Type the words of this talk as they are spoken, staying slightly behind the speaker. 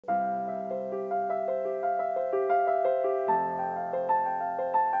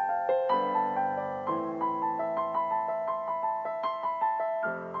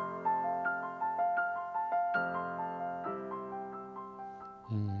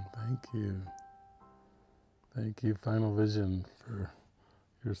Thank you. Thank you, Final Vision, for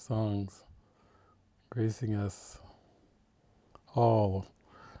your songs, gracing us all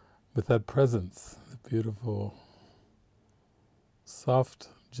with that presence, the beautiful, soft,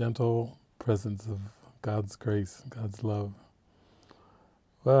 gentle presence of God's grace, God's love.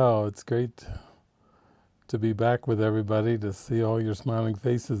 Well, it's great to be back with everybody, to see all your smiling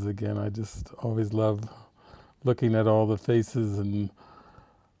faces again. I just always love looking at all the faces and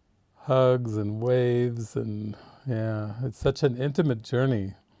hugs and waves, and yeah, it's such an intimate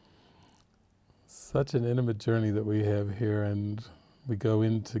journey. Such an intimate journey that we have here, and we go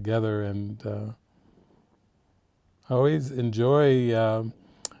in together, and I always enjoy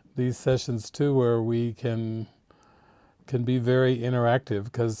these sessions too, where we can be very interactive,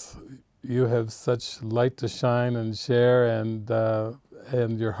 because you have such light to shine and share, and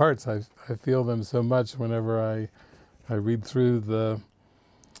your hearts, I feel them so much whenever I read through the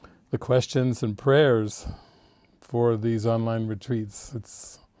questions and prayers for these online retreats.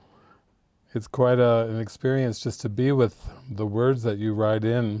 It's quite an experience just to be with the words that you write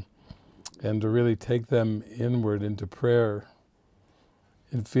in, and to really take them inward into prayer,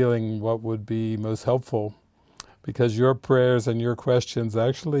 in feeling what would be most helpful, because your prayers and your questions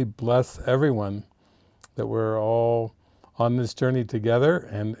actually bless everyone, that we're all on this journey together,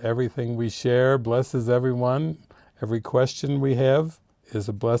 and everything we share blesses everyone. Every question we have is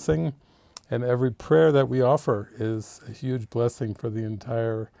a blessing, and every prayer that we offer is a huge blessing for the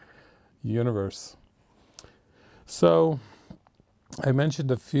entire universe. So, I mentioned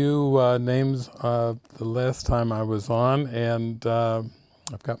a few names the last time I was on, and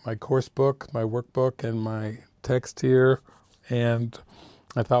I've got my course book, my workbook, and my text here, and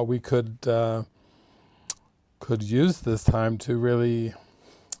I thought we could use this time to really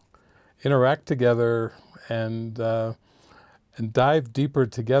interact together and dive deeper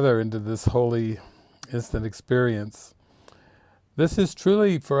together into this holy instant experience. This is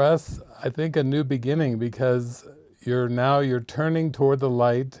truly for us, I think, a new beginning, because you're turning toward the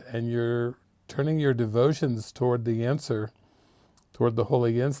light, and you're turning your devotions toward the answer, toward the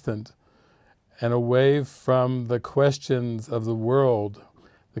holy instant, and away from the questions of the world,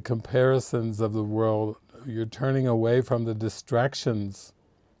 the comparisons of the world. You're turning away from the distractions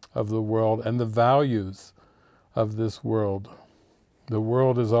of the world and the values of this world. The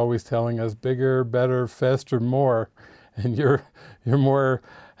world is always telling us bigger, better, faster, more, and you're more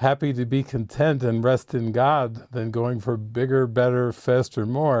happy to be content and rest in God than going for bigger, better, faster,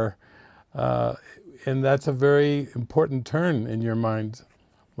 more. And that's a very important turn in your mind.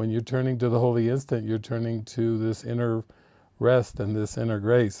 When you're turning to the holy instant, you're turning to this inner rest and this inner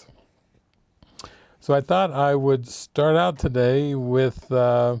grace. So I thought I would start out today with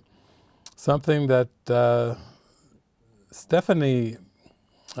something that Stephanie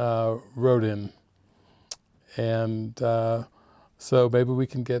wrote in. And so maybe we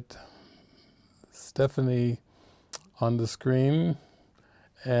can get Stephanie on the screen,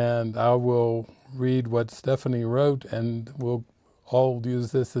 and I will read what Stephanie wrote, and we'll all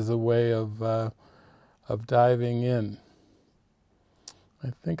use this as a way of diving in. I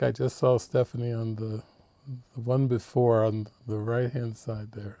think I just saw Stephanie on the one before, on the right-hand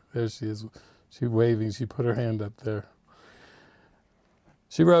side there. There she is. She's waving. She put her hand up there.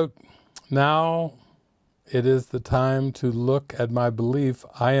 She wrote, "Now it is the time to look at my belief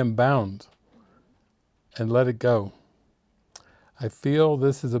I am bound and let it go. I feel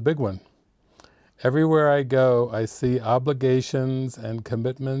this is a big one. Everywhere I go, I see obligations and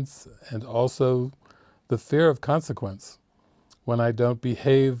commitments, and also the fear of consequence when I don't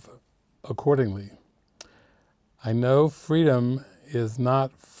behave accordingly. I know freedom is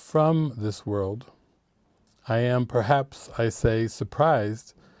not from this world. I am, perhaps I say,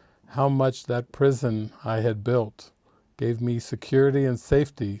 surprised how much that prison I had built gave me security and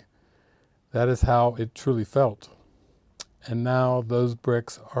safety. That is how it truly felt. And now those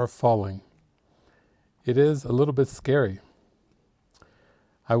bricks are falling. It is a little bit scary.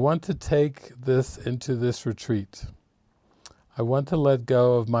 I want to take this into this retreat. I want to let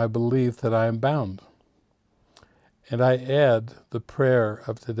go of my belief that I am bound. And I add the prayer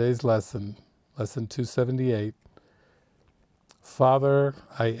of today's lesson, lesson 278. Father,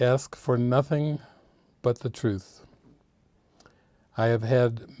 I ask for nothing but the truth. I have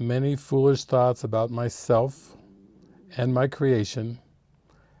had many foolish thoughts about myself and my creation,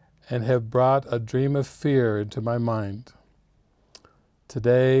 and have brought a dream of fear into my mind.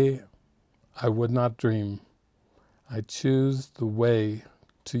 Today, I would not dream. I choose the way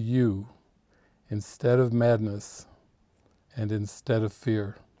to you instead of madness and instead of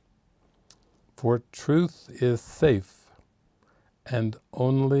fear. For truth is safe and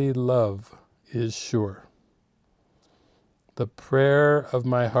only love is sure. The prayer of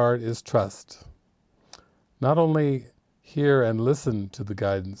my heart is trust. Not only hear and listen to the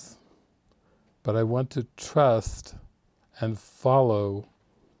guidance, but I want to trust and follow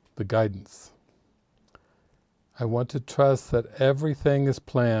the guidance. I want to trust that everything is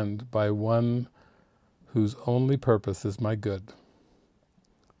planned by one whose only purpose is my good.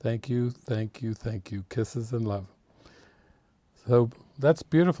 Thank you, thank you, thank you. Kisses and love. So that's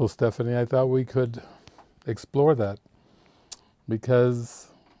beautiful, Stephanie. I thought we could explore that, because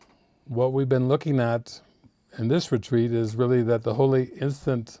what we've been looking at in this retreat is really that the holy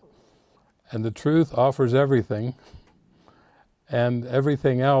instant and the truth offers everything, and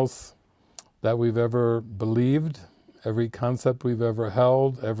everything else that we've ever believed, every concept we've ever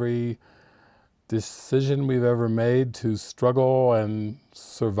held, every decision we've ever made to struggle and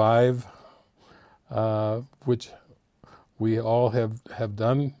survive, which we all have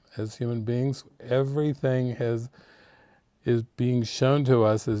done as human beings, everything is being shown to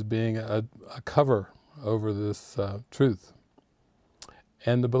us as being a cover over this truth.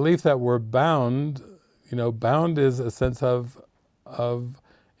 And the belief that we're bound, bound is a sense of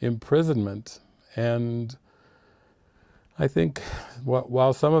imprisonment. And I think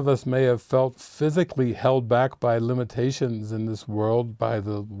while some of us may have felt physically held back by limitations in this world, by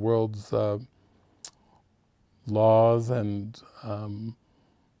the world's laws and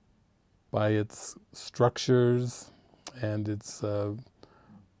by its structures and its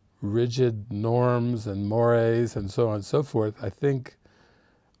rigid norms and mores and so on and so forth, I think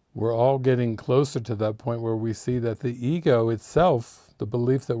we're all getting closer to that point where we see that the ego itself, the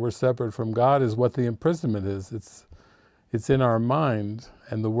belief that we're separate from God, is what the imprisonment is. It's in our mind,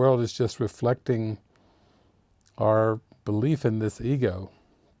 and the world is just reflecting our belief in this ego.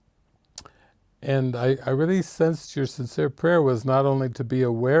 And I really sensed your sincere prayer was not only to be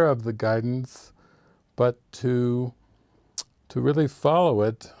aware of the guidance, but to really follow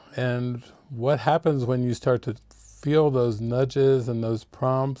it. And what happens when you start to feel those nudges and those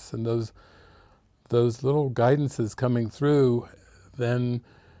prompts and those little guidances coming through, then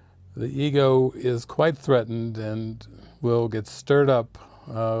the ego is quite threatened and will get stirred up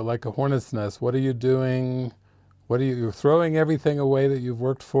like a hornet's nest. What are you doing? You're throwing everything away that you've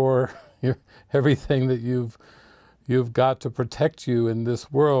worked for, everything that you've got to protect you in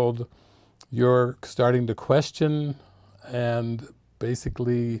this world. You're starting to question, and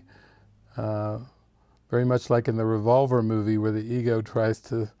basically very much like in the Revolver movie where the ego tries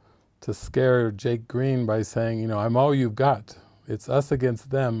to scare Jake Green by saying, I'm all you've got. It's us against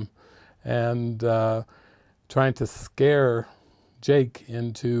them. And trying to scare Jake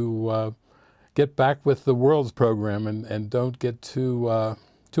into get back with the world's program and don't get too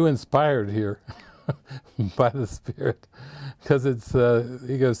inspired here by the Spirit. Because it's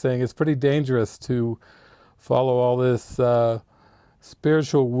ego saying it's pretty dangerous to follow all this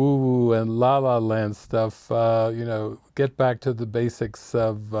spiritual woo-woo and la-la land stuff, get back to the basics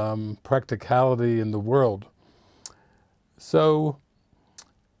of practicality in the world. So,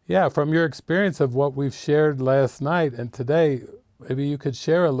 yeah, from your experience of what we've shared last night and today, maybe you could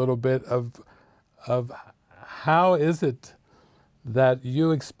share a little bit of how is it that you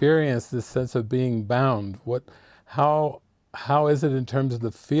experience this sense of being bound? How is it in terms of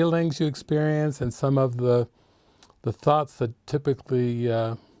the feelings you experience and some of the thoughts that typically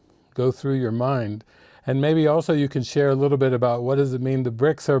go through your mind? And maybe also you can share a little bit about what does it mean the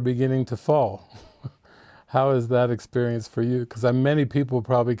bricks are beginning to fall? How is that experience for you? Because many people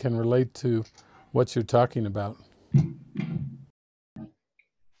probably can relate to what you're talking about.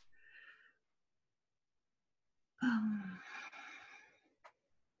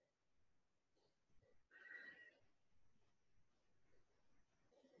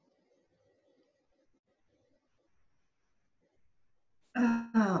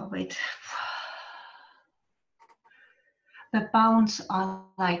 Wait. The bounds are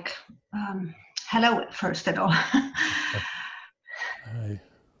like, hello, first of all. Hi.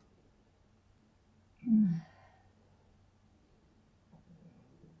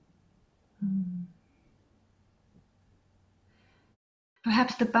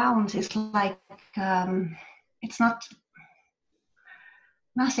 Perhaps the bounds is like, it's not,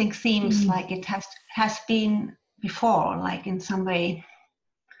 nothing seems like it has been before, like in some way.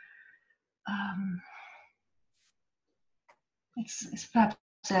 It's perhaps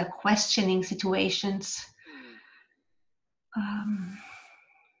questioning situations.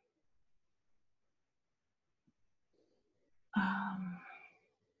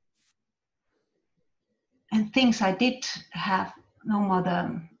 And things I did have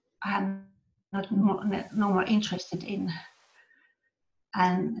I'm no more interested in.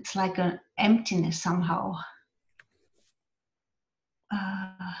 and it's like an emptiness somehow.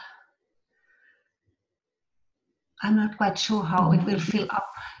 I'm not quite sure how it will fill up.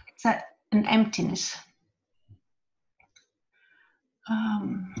 It's an emptiness.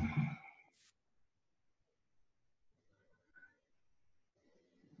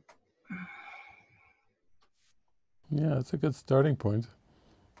 Yeah, it's a good starting point.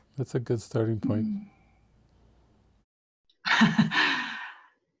 That's a good starting point.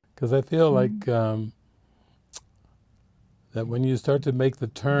 Because I feel like that when you start to make the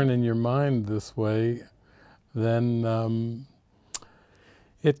turn in your mind this way, then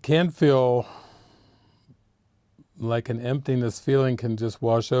it can feel like an emptiness feeling can just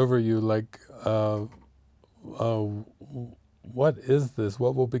wash over you, like, what is this?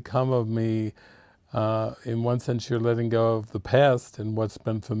 What will become of me? In one sense, you're letting go of the past and what's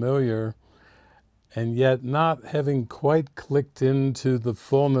been familiar, and yet not having quite clicked into the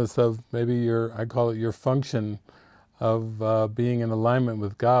fullness of maybe your, I call it your function of being in alignment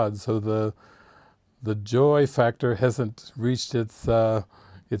with God. So the joy factor hasn't reached its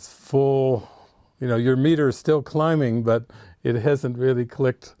full, your meter is still climbing, but it hasn't really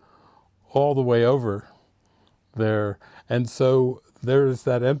clicked all the way over there. And so there's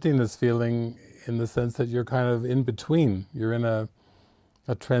that emptiness feeling in the sense that you're kind of in between. You're in a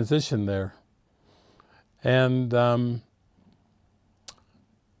transition there. And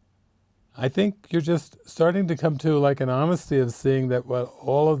I think you're just starting to come to like an honesty of seeing that what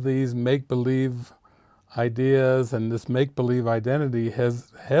all of these make-believe ideas and this make-believe identity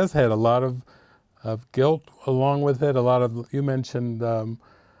has had a lot of guilt along with it, a lot of, you mentioned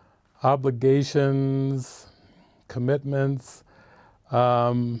obligations, commitments.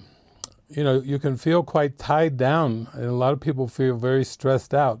 You can feel quite tied down, and a lot of people feel very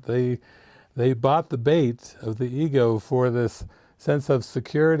stressed out. They bought the bait of the ego for this sense of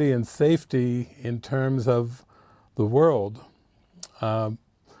security and safety in terms of the world.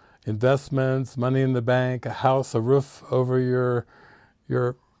 Investments, money in the bank, a house, a roof over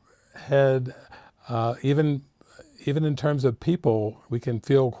your head. Even in terms of people, we can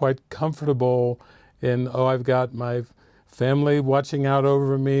feel quite comfortable in, oh, I've got my family watching out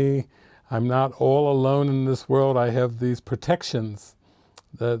over me. I'm not all alone in this world. I have these protections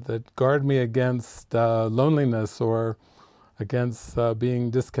that guard me against loneliness or against being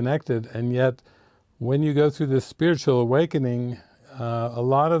disconnected. And yet, when you go through this spiritual awakening, a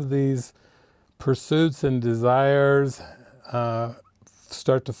lot of these pursuits and desires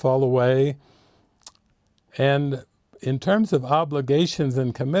start to fall away. And in terms of obligations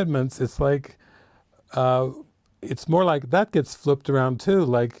and commitments, it's like, it's more like that gets flipped around too,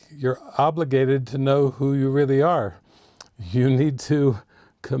 like you're obligated to know who you really are. You need to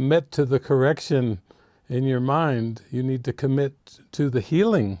commit to the correction in your mind. You need to commit to the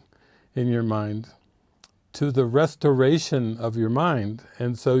healing in your mind, to the restoration of your mind.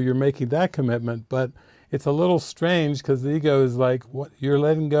 And so you're making that commitment, but it's a little strange because the ego is like, what, you're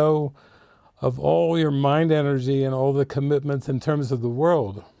letting go of all your mind energy and all the commitments in terms of the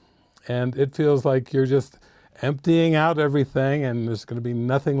world. And it feels like you're just emptying out everything and there's going to be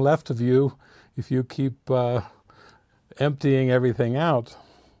nothing left of you if you keep emptying everything out.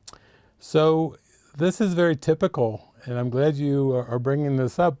 So this is very typical, and I'm glad you are bringing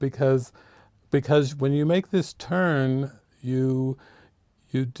this up because when you make this turn, you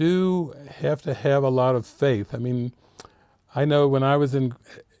do have to have a lot of faith. I mean, I know when I was in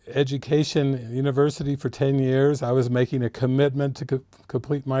education, university for 10 years, I was making a commitment to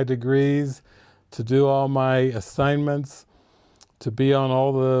complete my degrees, to do all my assignments, to be on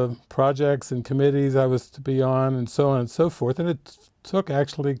all the projects and committees I was to be on, and so on and so forth. And it took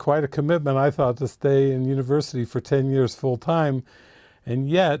actually quite a commitment, I thought, to stay in university for 10 years full time. And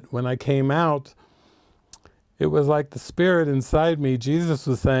yet, when I came out, it was like the spirit inside me, Jesus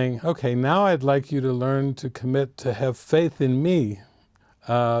was saying, okay, now I'd like you to learn to commit to have faith in me,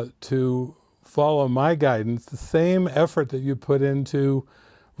 to follow my guidance, the same effort that you put into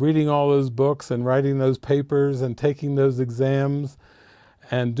reading all those books and writing those papers and taking those exams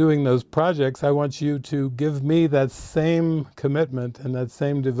and doing those projects. I want you to give me that same commitment and that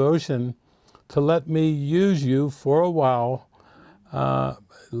same devotion to let me use you for a while.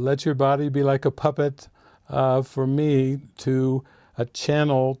 Let your body be like a puppet for me, to a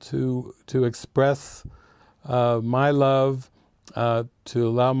channel to express my love, to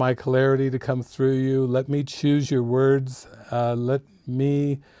allow my clarity to come through you. Let me choose your words. Let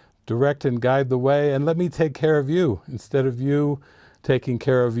me direct and guide the way, and let me take care of you instead of you taking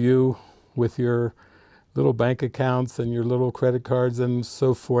care of you with your little bank accounts and your little credit cards and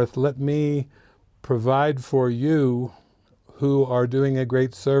so forth. Let me provide for you who are doing a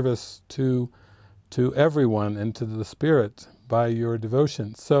great service to everyone and to the spirit by your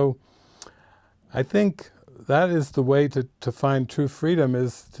devotion. So I think that is the way to find true freedom,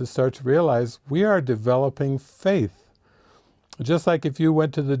 is to start to realize we are developing faith. Just like if you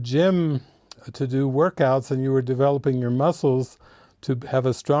went to the gym to do workouts and you were developing your muscles to have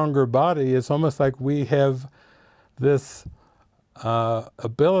a stronger body, it's almost like we have this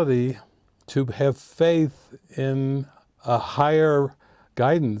ability to have faith in a higher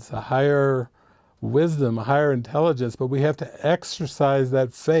guidance, a higher wisdom, a higher intelligence, but we have to exercise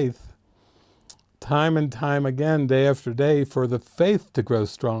that faith time and time again, day after day, for the faith to grow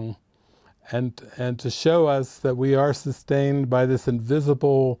strong and to show us that we are sustained by this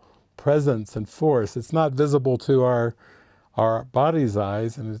invisible presence and force. It's not visible to our body's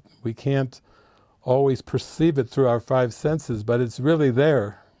eyes, and we can't always perceive it through our five senses, but it's really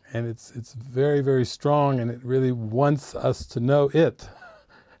there, and it's very, very strong, and it really wants us to know it.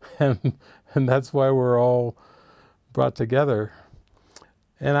 and that's why we're all brought together.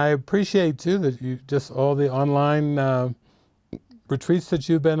 And I appreciate too that you just all the online retreats that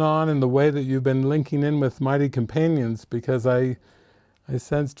you've been on, and the way that you've been linking in with Mighty Companions, because I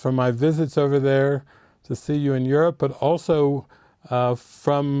sensed from my visits over there to see you in Europe, but also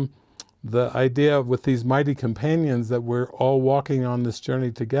from the idea with these Mighty Companions that we're all walking on this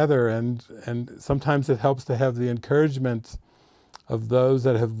journey together, and sometimes it helps to have the encouragement of those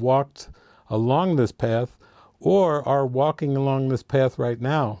that have walked along this path or are walking along this path right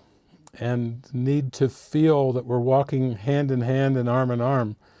now and need to feel that we're walking hand in hand and arm in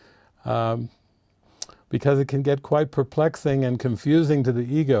arm, because it can get quite perplexing and confusing to the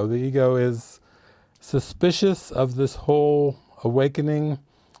ego. The ego is suspicious of this whole awakening.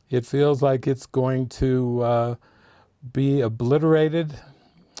 It feels like it's going to be obliterated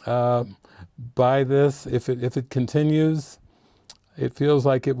by this if it continues. It feels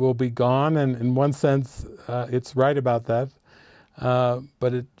like it will be gone, and in one sense, it's right about that.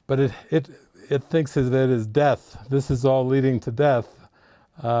 But it thinks of it as death. This is all leading to death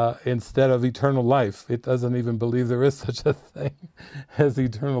instead of eternal life. It doesn't even believe there is such a thing as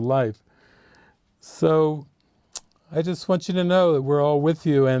eternal life. So I just want you to know that we're all with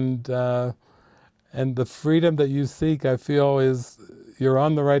you, and the freedom that you seek, I feel, is you're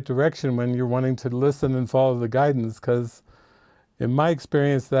on the right direction when you're wanting to listen and follow the guidance, because in my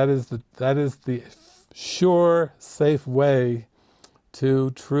experience, that is the sure, safe way to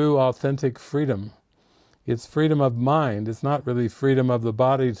true, authentic freedom. It's freedom of mind. It's not really freedom of the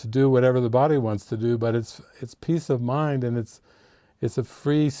body to do whatever the body wants to do, but it's peace of mind, and it's a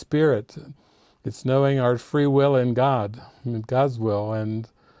free spirit. It's knowing our free will in God, in God's will, and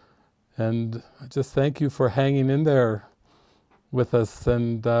I just thank you for hanging in there with us,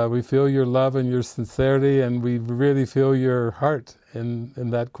 and we feel your love and your sincerity, and we really feel your heart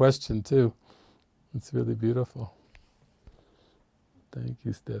in that question too. It's really beautiful. Thank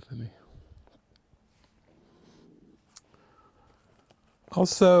you, Stephanie.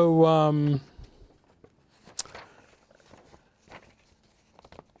 Also,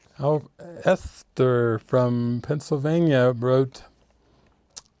 Esther from Pennsylvania wrote,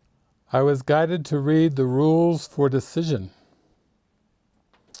 I was guided to read the rules for decision.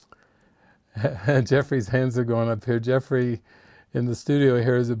 Jeffrey's hands are going up here. Jeffrey in the studio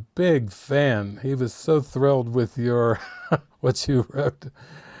here is a big fan. He was so thrilled with your what you wrote.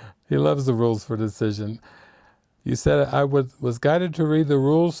 He loves the rules for decision. You said, I was guided to read the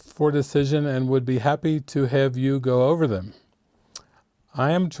rules for decision and would be happy to have you go over them.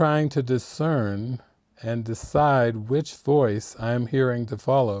 I am trying to discern and decide which voice I am hearing to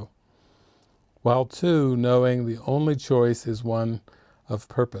follow, while too knowing the only choice is one of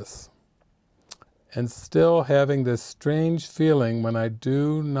purpose, and still having this strange feeling when I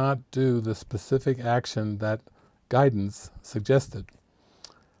do not do the specific action that guidance suggested.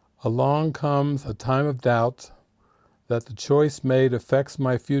 Along comes a time of doubt that the choice made affects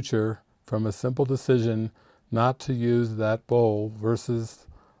my future from a simple decision not to use that bowl versus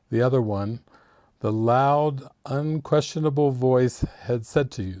the other one the loud, unquestionable voice had said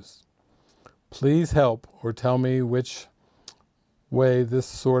to use. Please help or tell me which way this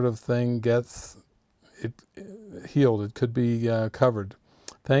sort of thing gets it healed. It could be covered.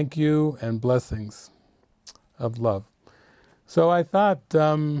 Thank you and blessings of love. So I thought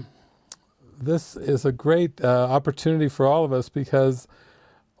this is a great opportunity for all of us, because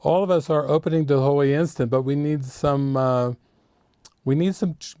all of us are opening to the Holy Instant, but we need some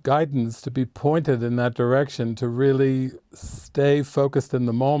guidance to be pointed in that direction, to really stay focused in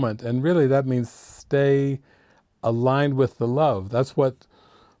the moment. And really that means stay aligned with the love. That's what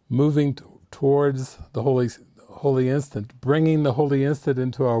moving towards the holy instant. Bringing the holy instant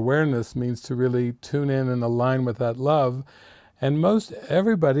into our awareness means to really tune in and align with that love. And most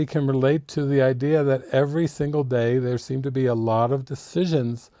everybody can relate to the idea that every single day there seem to be a lot of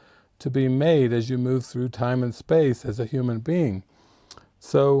decisions to be made as you move through time and space as a human being.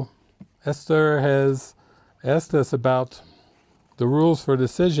 So Esther has asked us about the rules for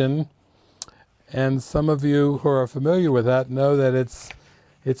decision, and some of you who are familiar with that know that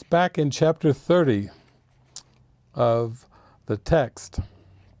it's back in chapter 30 of the text.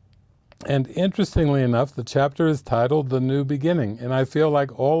 And interestingly enough, the chapter is titled The New Beginning. And I feel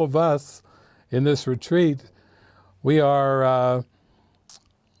like all of us in this retreat, we are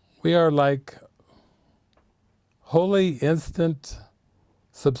like holy instant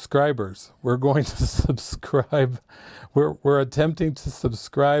subscribers. We're going to subscribe. We're attempting to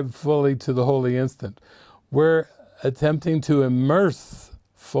subscribe fully to the holy instant. We're attempting to immerse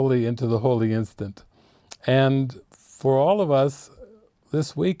fully into the holy instant. And for all of us,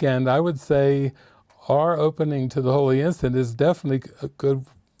 this weekend, I would say our opening to the holy instant is definitely, a good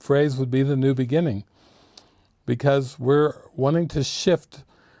phrase would be the new beginning. Because we're wanting to shift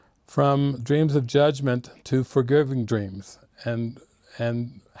from dreams of judgment to forgiving dreams and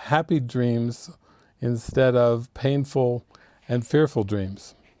happy dreams instead of painful and fearful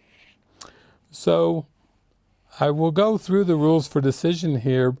dreams. So I will go through the rules for decision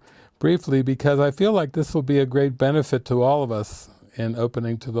here briefly because I feel like this will be a great benefit to all of us in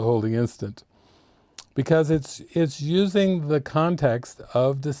opening to the holy instant. Because it's using the context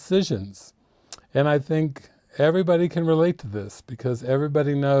of decisions. And I think everybody can relate to this because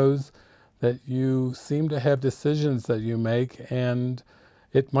everybody knows that you seem to have decisions that you make, and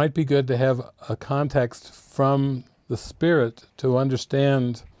it might be good to have a context from the Spirit to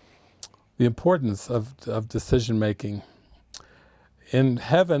understand the importance of decision making. In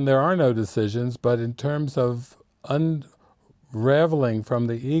heaven there are no decisions, but in terms of unraveling from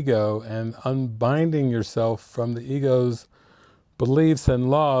the ego and unbinding yourself from the ego's beliefs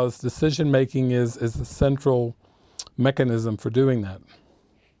and laws, decision making is the central mechanism for doing that.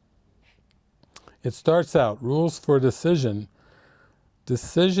 It starts out, rules for decision.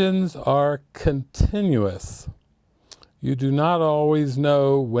 Decisions are continuous. You do not always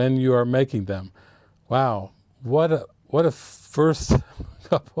know when you are making them. Wow, what a first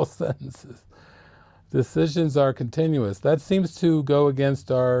couple sentences. Decisions are continuous. That seems to go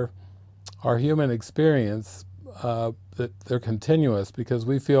against our human experience, that they're continuous, because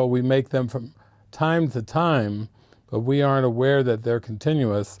we feel we make them from time to time, but we aren't aware that they're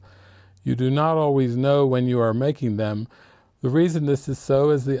continuous. You do not always know when you are making them. The reason this is so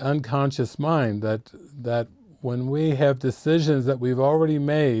is the unconscious mind, that when we have decisions that we've already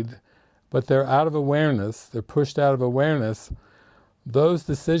made, but they're out of awareness, they're pushed out of awareness, those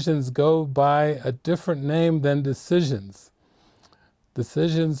decisions go by a different name than decisions.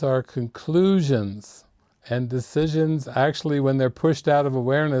 Decisions are conclusions, and decisions actually, when they're pushed out of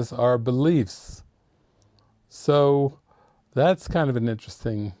awareness, are beliefs. So that's kind of an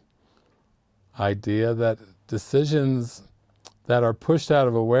interesting idea, that decisions that are pushed out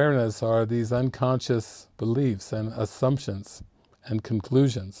of awareness are these unconscious beliefs and assumptions and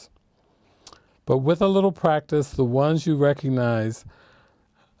conclusions. But with a little practice, the ones you recognize,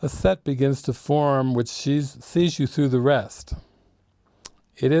 a set begins to form which sees you through the rest.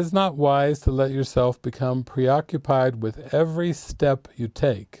 It is not wise to let yourself become preoccupied with every step you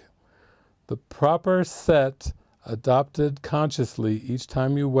take. The proper set, adopted consciously each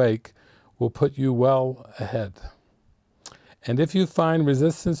time you wake, will put you well ahead. And if you find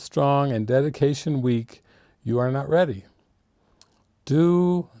resistance strong and dedication weak, you are not ready.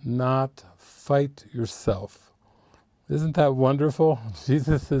 Do not fight yourself. Isn't that wonderful?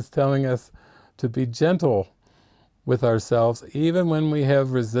 Jesus is telling us to be gentle with ourselves, even when we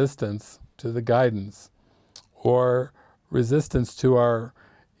have resistance to the guidance, or resistance to our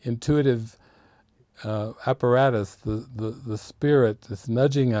intuitive apparatus, the spirit that's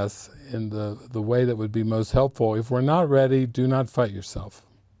nudging us in the way that would be most helpful. If we're not ready, do not fight yourself.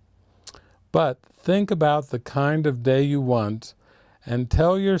 But think about the kind of day you want, and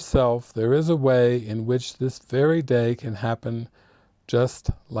tell yourself there is a way in which this very day can happen just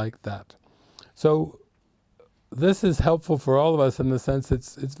like that. So this is helpful for all of us in the sense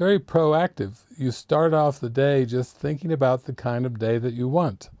it's very proactive. You start off the day just thinking about the kind of day that you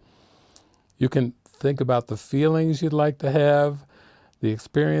want. You can think about the feelings you'd like to have, the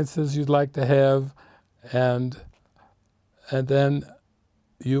experiences you'd like to have, and then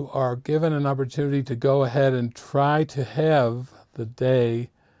you are given an opportunity to go ahead and try to have the day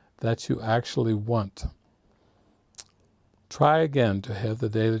that you actually want. Try again to have the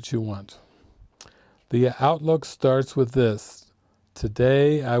day that you want. The outlook starts with this: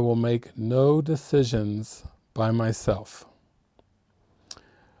 today I will make no decisions by myself.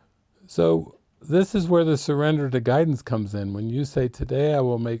 So this is where the surrender to guidance comes in. When you say, today I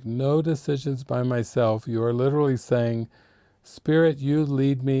will make no decisions by myself, you are literally saying, Spirit, you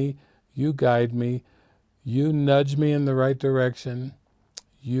lead me, you guide me, you nudge me in the right direction,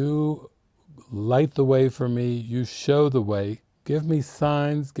 you light the way for me, you show the way. Give me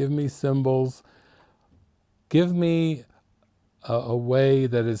signs, give me symbols, give me a way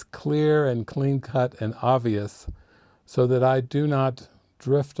that is clear and clean-cut and obvious, so that I do not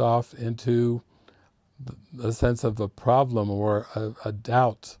drift off into a sense of a problem or a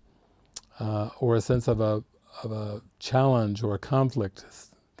doubt, or a sense of a challenge or a conflict.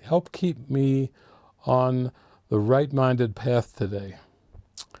 Help keep me on the right-minded path today.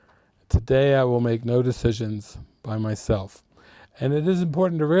 Today I will make no decisions by myself. And it is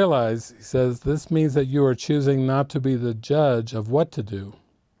important to realize, he says, this means that you are choosing not to be the judge of what to do,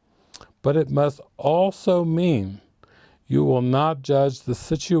 but it must also mean you will not judge the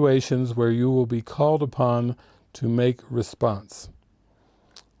situations where you will be called upon to make response.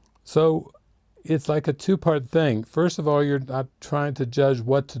 So it's like a two-part thing. First of all, you're not trying to judge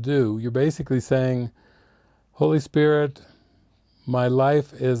what to do. You're basically saying, Holy Spirit, my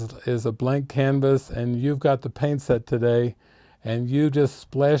life is a blank canvas, and you've got the paint set today, and you just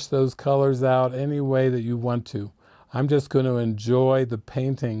splash those colors out any way that you want to. I'm just going to enjoy the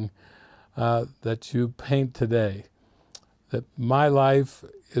painting that you paint today. That my life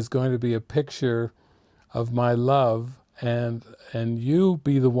is going to be a picture of my love, and you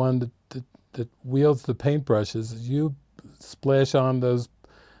be the one that wields the paintbrushes. You splash on those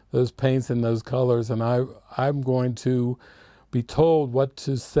paints and those colors, and I'm going to be told what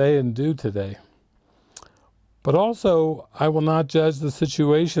to say and do today. But also, I will not judge the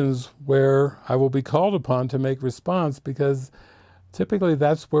situations where I will be called upon to make response, because typically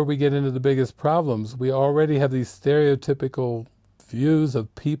that's where we get into the biggest problems. We already have these stereotypical views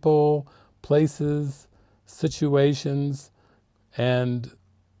of people, places, situations, and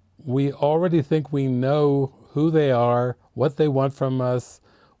we already think we know who they are, what they want from us,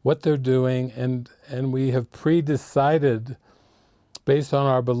 what they're doing, and we have pre-decided, based on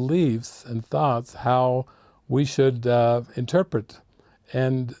our beliefs and thoughts, how we should interpret.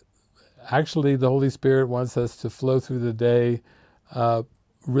 And actually the Holy Spirit wants us to flow through the day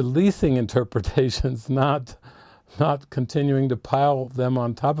releasing interpretations, not continuing to pile them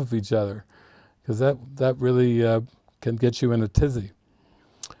on top of each other, because that really can get you in a tizzy.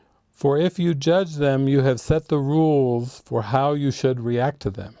 For if you judge them, you have set the rules for how you should react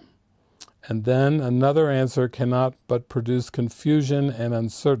to them. And then another answer cannot but produce confusion and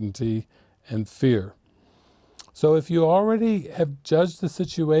uncertainty and fear. So if you already have judged the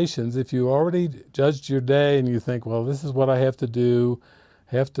situations, if you already judged your day and you think, well, this is what I have to do,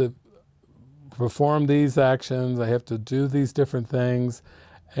 I have to perform these actions, I have to do these different things,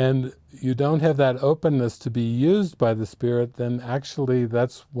 and you don't have that openness to be used by the Spirit, then actually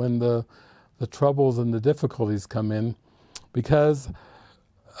that's when the troubles and the difficulties come in. Because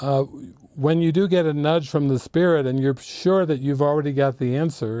when you do get a nudge from the Spirit and you're sure that you've already got the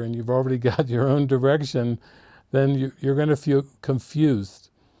answer and you've already got your own direction, then you're going to feel confused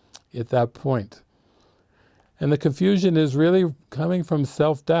at that point. And the confusion is really coming from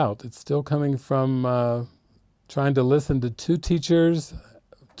self-doubt. It's still coming from trying to listen to two teachers,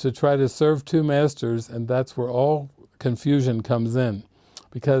 to try to serve two masters, and that's where all confusion comes in.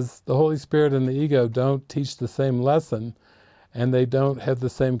 Because the Holy Spirit and the ego don't teach the same lesson, and they don't have the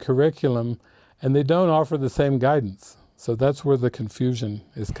same curriculum, and they don't offer the same guidance. So that's where the confusion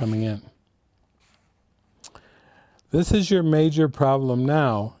is coming in. This is your major problem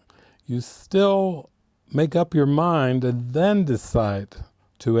now. You still make up your mind and then decide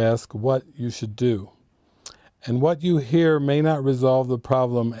to ask what you should do. And what you hear may not resolve the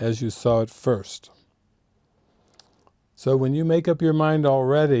problem as you saw it first. So when you make up your mind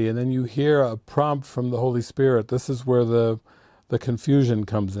already and then you hear a prompt from the Holy Spirit, this is where the confusion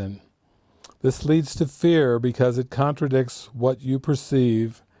comes in. This leads to fear because it contradicts what you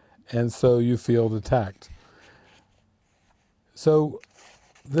perceive, and so you feel attacked. So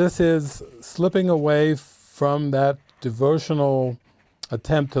this is slipping away from that devotional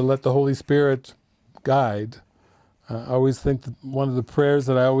attempt to let the Holy Spirit guide. I always think that one of the prayers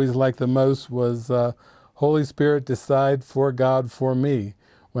that I always liked the most was, Holy Spirit, decide for God for me.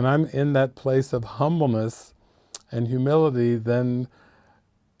 When I'm in that place of humbleness and humility, then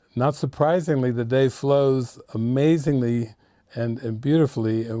not surprisingly the day flows amazingly and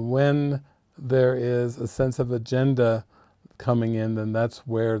beautifully. And when there is a sense of agenda coming in, then that's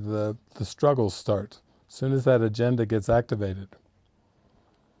where the struggles start. As soon as that agenda gets activated.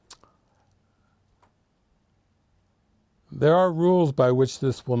 There are rules by which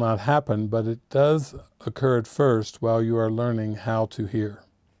this will not happen, but it does occur at first while you are learning how to hear.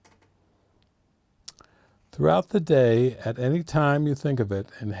 Throughout the day, at any time you think of it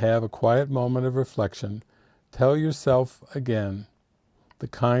and have a quiet moment of reflection, tell yourself again the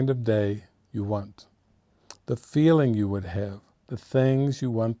kind of day you want, the feeling you would have, the things you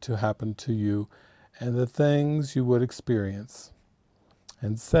want to happen to you, and the things you would experience.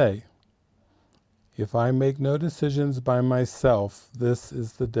 And say, if I make no decisions by myself, this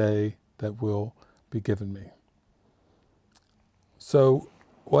is the day that will be given me. So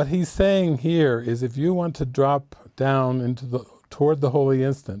what he's saying here is, if you want to drop down into toward the holy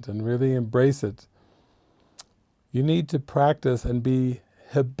instant and really embrace it, you need to practice and be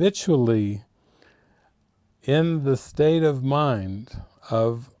habitually in the state of mind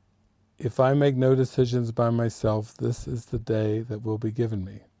of, if I make no decisions by myself, this is the day that will be given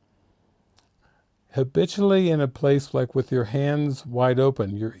me. Habitually in a place like with your hands wide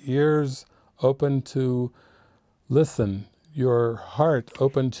open, your ears open to listen, your heart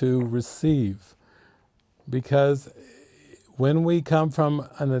open to receive. Because when we come from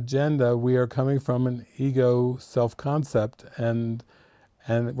an agenda, we are coming from an ego self-concept, and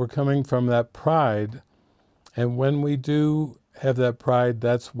we're coming from that pride. And when we do have that pride,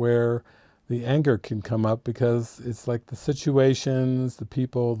 that's where the anger can come up, because it's like the situations, the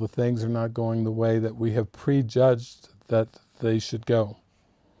people, the things are not going the way that we have prejudged that they should go.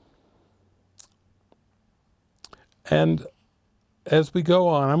 And as we go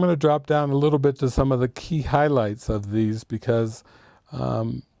on, I'm going to drop down a little bit to some of the key highlights of these, because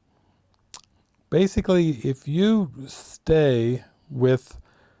basically if you stay with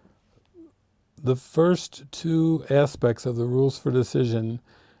the first two aspects of the rules for decision,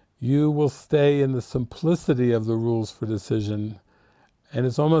 you will stay in the simplicity of the rules for decision. And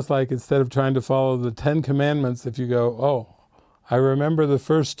it's almost like, instead of trying to follow the 10 commandments, if you go, oh, I remember the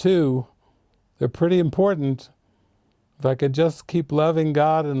first two, they're pretty important. If I could just keep loving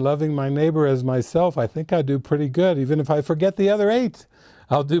God and loving my neighbor as myself, I think I do pretty good. Even if I forget the other 8,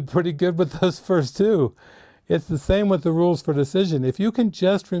 I'll do pretty good with those first 2. It's the same with the rules for decision. If you can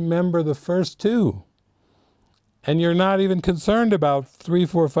just remember the first 2, and you're not even concerned about 3,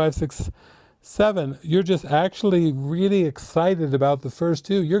 4, 5, 6, 7, you're just actually really excited about the first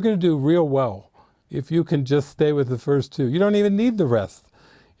 2, you're going to do real well if you can just stay with the first 2. You don't even need the rest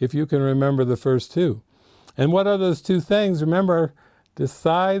if you can remember the first 2. And what are those 2 things? Remember,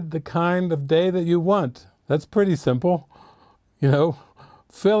 decide the kind of day that you want. That's pretty simple. You know,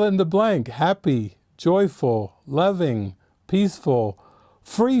 fill in the blank. Happy, joyful, loving, peaceful,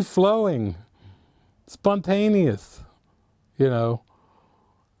 free-flowing, spontaneous. You know,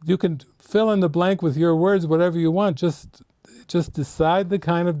 you can fill in the blank with your words, whatever you want. Just decide the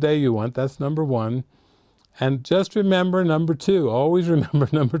kind of day you want. That's number 1. And just remember number 2. Always remember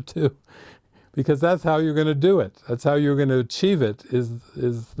number 2. Because that's how you're going to do it. That's how you're going to achieve it, is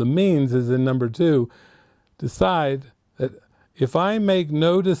the means is in number 2. Decide that if I make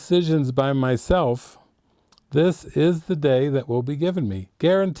no decisions by myself, this is the day that will be given me.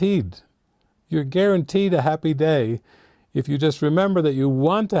 Guaranteed. You're guaranteed a happy day if you just remember that you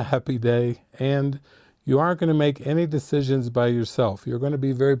want a happy day, and you aren't going to make any decisions by yourself. You're going to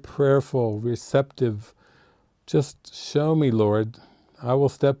be very prayerful, receptive. Just show me, Lord. I will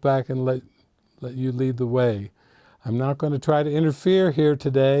step back and let you lead the way. I'm not going to try to interfere here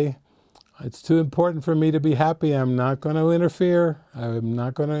today. It's too important for me to be happy. I'm not going to interfere. I'm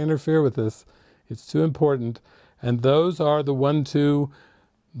not going to interfere with this. It's too important. And those are the 1, 2,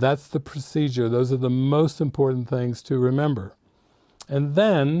 that's the procedure. Those are the most important things to remember. And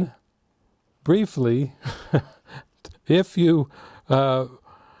then, briefly, if you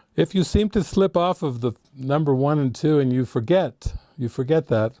seem to slip off of the number 1 and 2 and you forget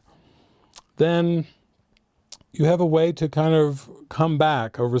that, then you have a way to kind of come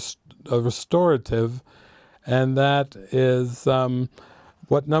back, a restorative, and that is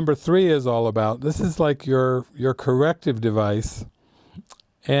what number 3 is all about. This is like your corrective device,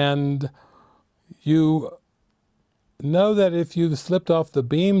 and you know that if you've slipped off the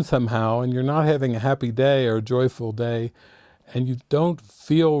beam somehow and you're not having a happy day or a joyful day, and you don't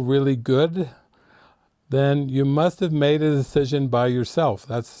feel really good, then you must have made a decision by yourself.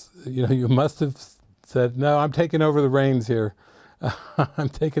 That's, you know, you must have said, no, I'm taking over the reins here. I'm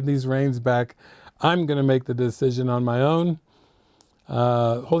taking these reins back. I'm going to make the decision on my own.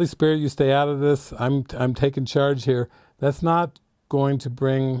 Holy Spirit, you stay out of this. I'm taking charge here. That's not going to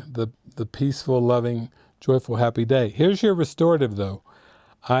bring the peaceful, loving, joyful, happy day. Here's your restorative, though.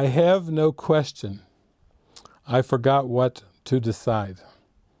 I have no question. I forgot what to decide.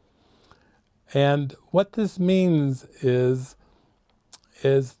 And what this means is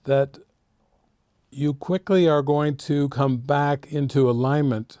that you quickly are going to come back into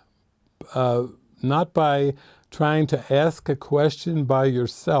alignment, not by trying to ask a question by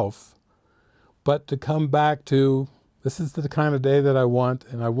yourself, but to come back to, this is the kind of day that I want,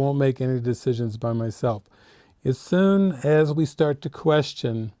 and I won't make any decisions by myself. As soon as we start to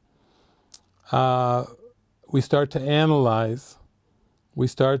question, we start to analyze, we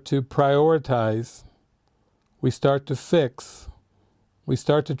start to prioritize, we start to fix, we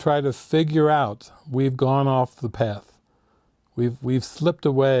start to try to figure out, we've gone off the path. We've slipped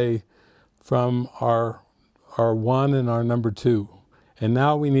away from our one and our number two. And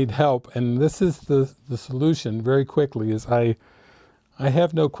now we need help. And this is the solution very quickly, is I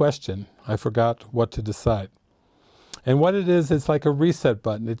have no question. I forgot what to decide. And what it is, it's like a reset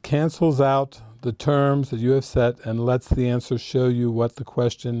button. It cancels out the terms that you have set and lets the answer show you what the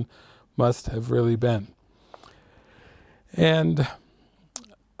question must have really been. And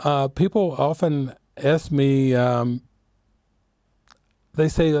people often ask me, they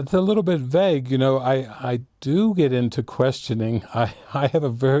say it's a little bit vague. You know, I do get into questioning. I have a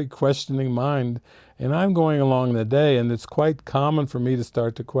very questioning mind, and I'm going along the day, and it's quite common for me to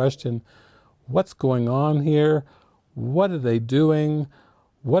start to question, what's going on here? What are they doing?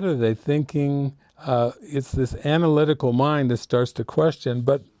 What are they thinking? It's this analytical mind that starts to question,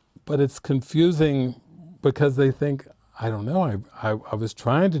 but it's confusing because they think, I don't know, I was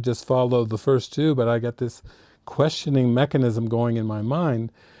trying to just follow the first two, but I got this questioning mechanism going in my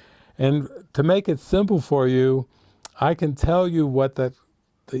mind. And to make it simple for you, I can tell you what the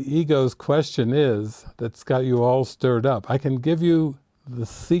ego's question is that's got you all stirred up. I can give you the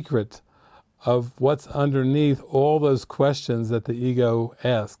secret of what's underneath all those questions that the ego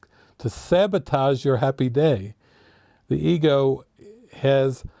asks to sabotage your happy day. The ego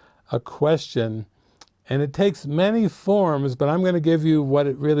has a question, and it takes many forms, but I'm going to give you what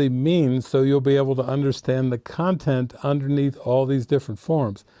it really means so you'll be able to understand the content underneath all these different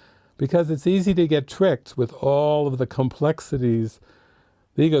forms. Because it's easy to get tricked with all of the complexities.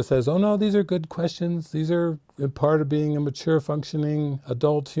 The ego says, oh no, these are good questions. These are part of being a mature, functioning,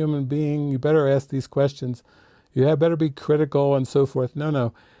 adult human being. You better ask these questions. You had better be critical and so forth.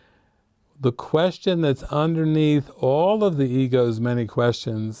 No. The question that's underneath all of the ego's many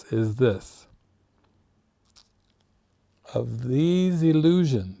questions is this. Of these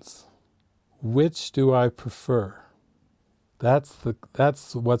illusions, which do I prefer? That's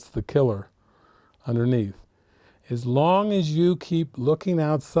what's the killer underneath. As long as you keep looking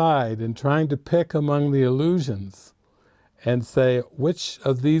outside and trying to pick among the illusions and say, which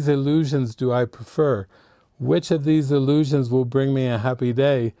of these illusions do I prefer? Which of these illusions will bring me a happy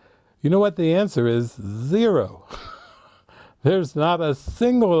day? You know what the answer is? Zero. There's not a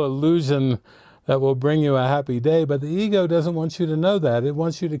single illusion that will bring you a happy day, but the ego doesn't want you to know that. It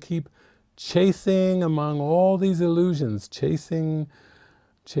wants you to keep chasing among all these illusions, chasing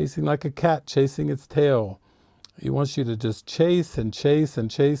like a cat chasing its tail. He wants you to just chase and chase and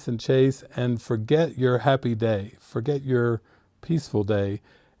chase and chase and forget your happy day, forget your peaceful day,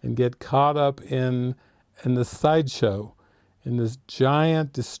 and get caught up in the sideshow, in this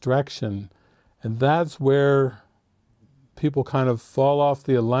giant distraction. And that's where people kind of fall off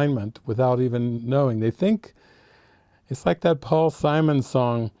the alignment without even knowing. They think, it's like that Paul Simon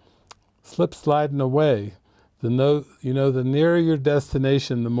song, Slip Sliding Away. The nearer your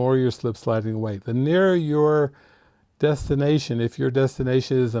destination, the more you're slip sliding away. The nearer your destination, if your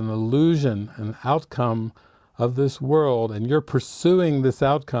destination is an illusion, an outcome of this world, and you're pursuing this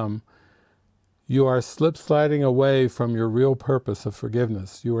outcome, you are slip sliding away from your real purpose of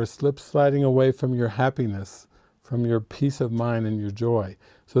forgiveness. You are slip sliding away from your happiness, from your peace of mind and your joy.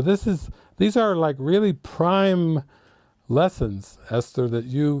 So these are like really prime lessons, Esther, that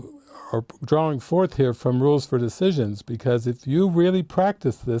you are drawing forth here from Rules for Decisions, because if you really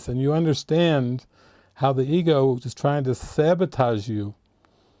practice this and you understand how the ego is trying to sabotage you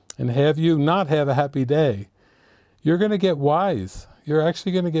and have you not have a happy day, you're going to get wise. You're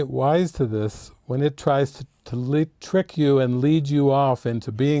actually going to get wise to this when it tries to trick you and lead you off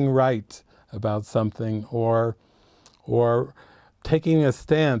into being right about something, or taking a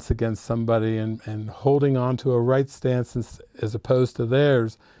stance against somebody and holding on to a right stance as opposed to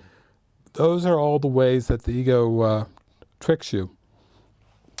theirs. Those are all the ways that the ego tricks you.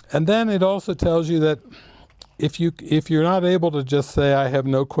 And then it also tells you that if you're not able to just say, I have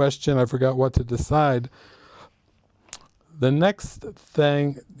no question, I forgot what to decide, the next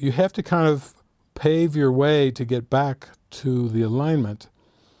thing, you have to kind of pave your way to get back to the alignment.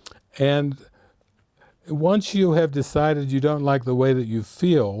 And once you have decided you don't like the way that you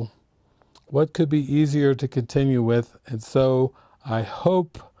feel, what could be easier to continue with? And so I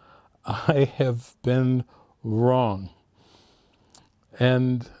hope I have been wrong.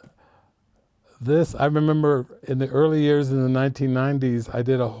 And this, I remember in the early years in the 1990s, I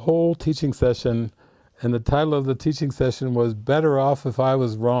did a whole teaching session, and the title of the teaching session was Better Off If I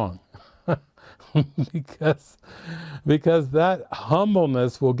Was Wrong. because that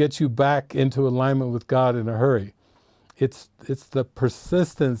humbleness will get you back into alignment with God in a hurry. It's the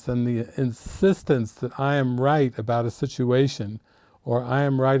persistence and the insistence that I am right about a situation, or I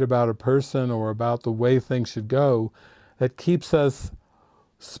am right about a person, or about the way things should go, that keeps us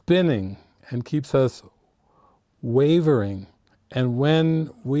spinning and keeps us wavering. And when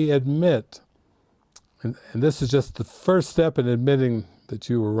we admit, and this is just the first step in admitting that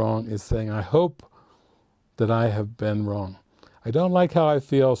you were wrong, is saying, I hope that I have been wrong. I don't like how I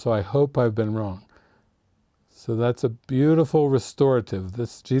feel, so I hope I've been wrong. So that's a beautiful restorative.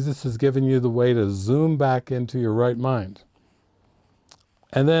 Jesus has given you the way to zoom back into your right mind.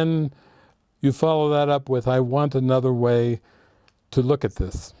 And then you follow that up with, I want another way to look at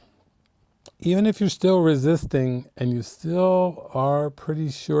this. Even if you're still resisting and you still are pretty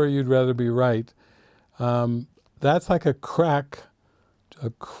sure you'd rather be right, that's like a crack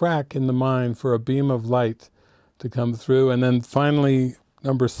in the mind for a beam of light to come through. And then finally,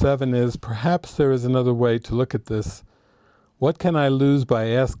 number 7 is, perhaps there is another way to look at this. What can I lose by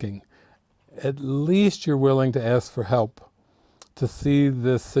asking? At least you're willing to ask for help, to see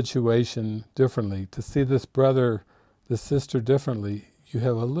this situation differently, to see this brother, this sister differently. You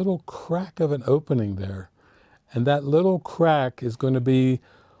have a little crack of an opening there. And that little crack is going to be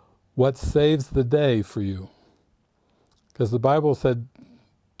what saves the day for you. Because the Bible said,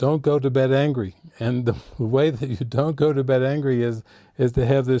 don't go to bed angry. And the way that you don't go to bed angry is to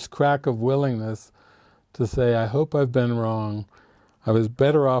have this crack of willingness to say, I hope I've been wrong. I would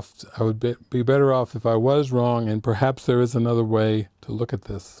be better off if I was wrong, and perhaps there is another way to look at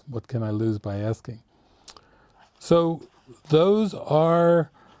this. What can I lose by asking? So those are,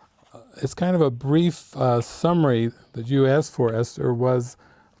 it's kind of a brief summary that you asked for, Esther, was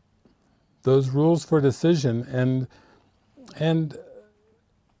those rules for decision. And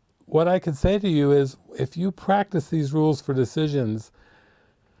what I can say to you is, if you practice these rules for decisions,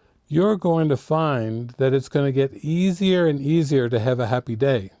 you're going to find that it's going to get easier and easier to have a happy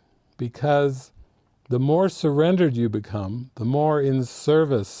day, because the more surrendered you become, the more in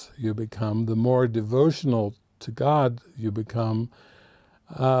service you become, the more devotional to God you become.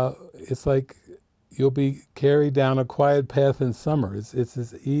 It's like you'll be carried down a quiet path in summer. It's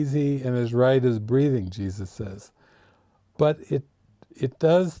as easy and as right as breathing, Jesus says. But it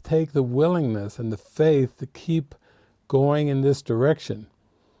does take the willingness and the faith to keep going in this direction,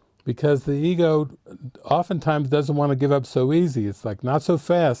 because the ego oftentimes doesn't want to give up so easy. It's like, not so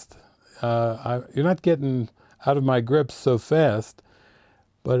fast. You're not getting out of my grips so fast.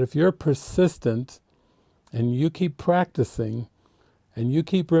 But if you're persistent and you keep practicing and you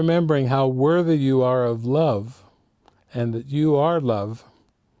keep remembering how worthy you are of love and that you are love,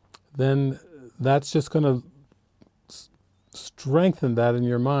 then that's just going to strengthen that in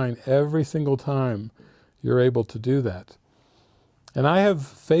your mind every single time you're able to do that. And I have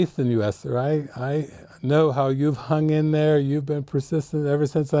faith in you, Esther. I know how you've hung in there. You've been persistent ever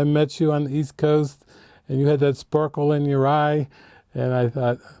since I met you on the East Coast, and you had that sparkle in your eye. And I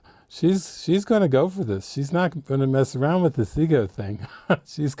thought, she's going to go for this. She's not going to mess around with this ego thing.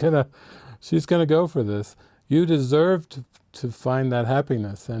 she's gonna go for this. You deserve to find that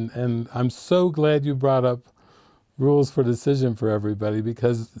happiness. And I'm so glad you brought up rules for decision for everybody,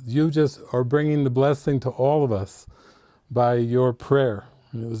 because you just are bringing the blessing to all of us by your prayer.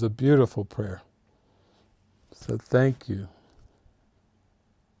 And it was a beautiful prayer. So thank you.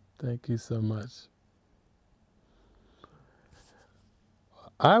 Thank you so much.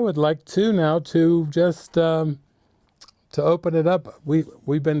 I would like to now to just to open it up.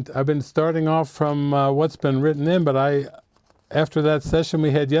 I've been starting off from what's been written in, but after that session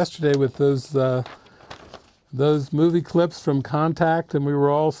we had yesterday with those movie clips from Contact, and we were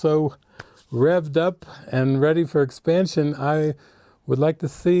all so revved up and ready for expansion, I would like to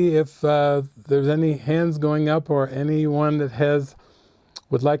see if there's any hands going up, or anyone that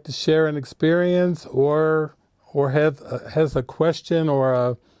would like to share an experience, or has a question,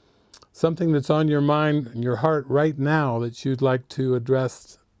 or something that's on your mind and your heart right now that you'd like to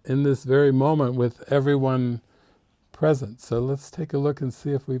address in this very moment with everyone present. So let's take a look and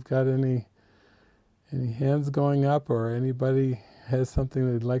see if we've got any hands going up, or anybody has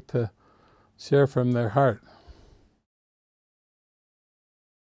something they'd like to share from their heart.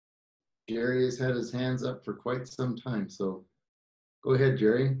 Jerry has had his hands up for quite some time, so go ahead,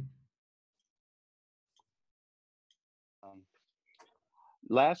 Jerry.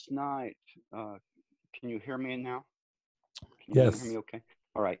 Last night, can you hear me now? Can Yes. you hear me okay?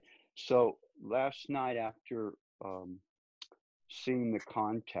 All right. So last night after seeing the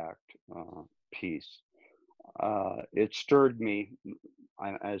contact piece, it stirred me,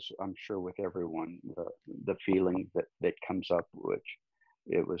 as I'm sure with everyone, the feeling that comes up, which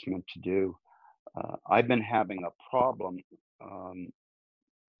it was meant to do. I've been having a problem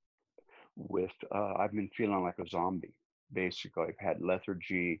with, I've been feeling like a zombie. Basically, I've had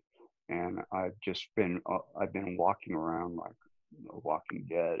lethargy, and I've been walking around like a walking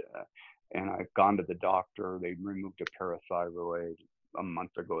dead. And I've gone to the doctor. They removed a parathyroid a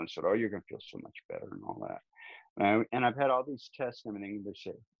month ago and said, "Oh, you're going to feel so much better," and all that. And I've had all these tests and everything. They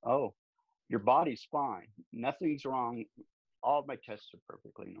say, "Oh, your body's fine. Nothing's wrong. All of my tests are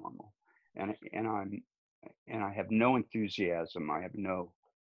perfectly normal." And I have no enthusiasm. I have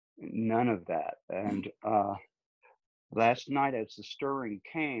none of that. And last night, as the stirring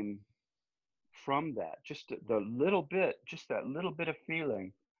came from that, just that little bit of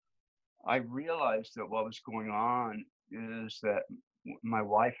feeling, I realized that what was going on is that my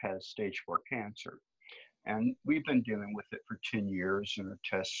wife has stage 4 cancer, and we've been dealing with it for 10 years, and the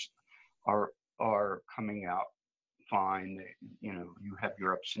tests are coming out fine. You know, you have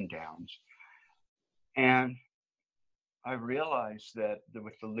your ups and downs. And I realized that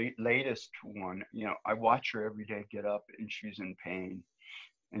with the latest one, you know, I watch her every day get up, and she's in pain,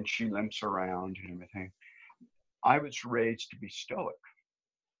 and she limps around and everything. I was raised to be stoic.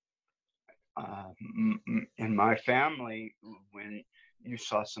 In my family, when you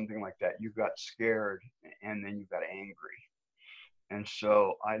saw something like that, you got scared, and then you got angry. And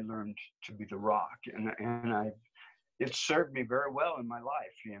so I learned to be the rock, and it served me very well in my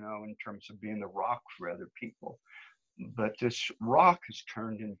life, you know, in terms of being the rock for other people. But this rock has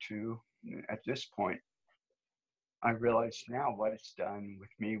turned into, at this point, I realize now what it's done with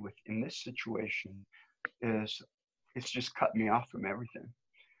me in this situation is it's just cut me off from everything.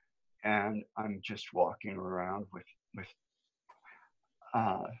 And I'm just walking around with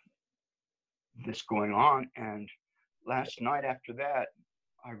this going on. And last night after that,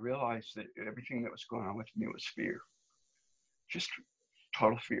 I realized that everything that was going on with me was fear, just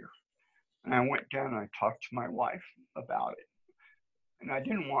total fear. And I went down and I talked to my wife about it. And I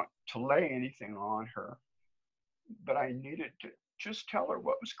didn't want to lay anything on her, but I needed to just tell her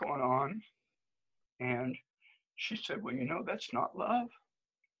what was going on. And she said, "Well, you know, that's not love."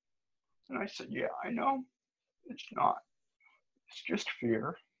 And I said, "Yeah, I know it's not. It's just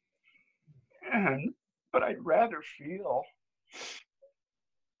fear. But I'd rather feel,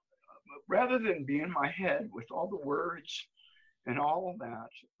 rather than be in my head with all the words and all of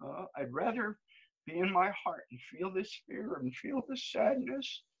that, I'd rather be in my heart and feel this fear and feel this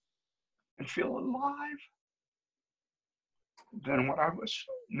sadness and feel alive than what I was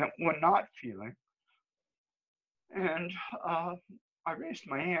not feeling." And I raised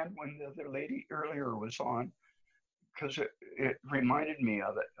my hand when the other lady earlier was on, because it reminded me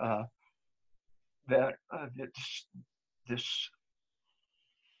of it, that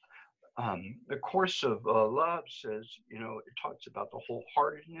the course of love says, you know, it talks about the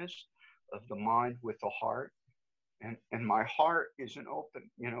wholeheartedness of the mind with the heart, and my heart isn't open.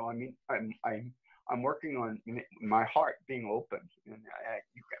 You know, I mean, I'm working on my heart being open, and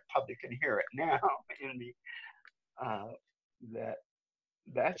you probably can hear it now in me.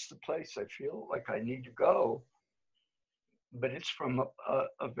 That's the place I feel like I need to go, but it's from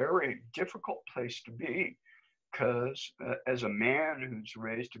a very difficult place to be, because as a man who's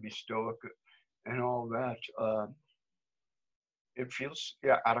raised to be stoic and all that, it feels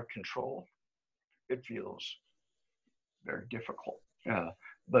out of control. It feels very difficult.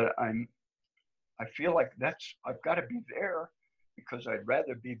 But I feel like I've got to be there, because I'd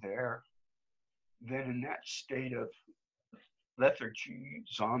rather be there than in that state of lethargy,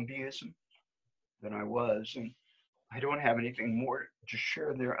 zombieism than I was. And I don't have anything more to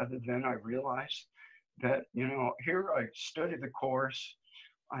share there other than I realized that, you know, here I study the course.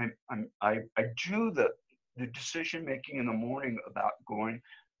 I do the decision making in the morning about going,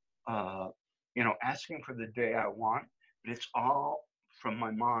 you know, asking for the day I want, but it's all from my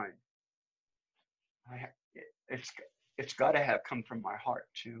mind. It's got to have come from my heart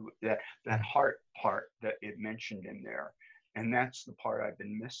too. That heart part that it mentioned in there, and that's the part I've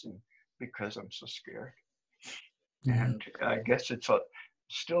been missing because I'm so scared. Mm-hmm. And I guess it's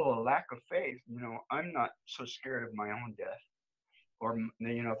still a lack of faith. You know, I'm not so scared of my own death or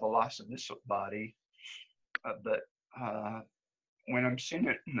you know, the loss of this body, but when I'm seeing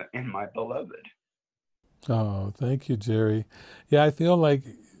it in my beloved. Oh, thank you, Jerry. Yeah, I feel like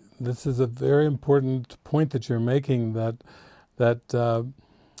this is a very important point that you're making,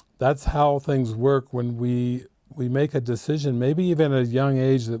 that's how things work when we make a decision, maybe even at a young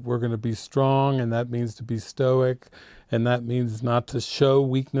age, that we're going to be strong, and that means to be stoic, and that means not to show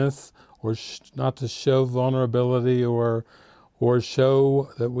weakness, or not to show vulnerability, or show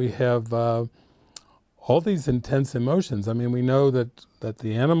that we have all these intense emotions. I mean, we know that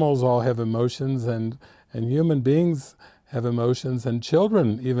the animals all have emotions, and human beings have emotions, and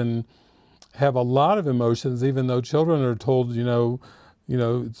children even have a lot of emotions, even though children are told, you know,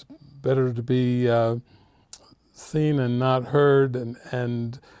 it's better to be seen and not heard,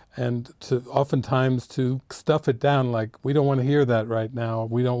 and to oftentimes to stuff it down, like, we don't want to hear that right now.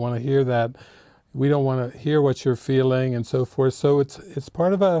 We don't want to hear that. We don't want to hear what you're feeling, and so forth. So it's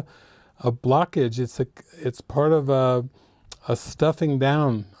part of a blockage. It's part of a stuffing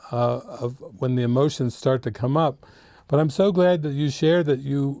down of when the emotions start to come up. But I'm so glad that you shared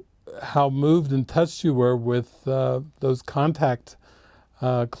how moved and touched you were with those contact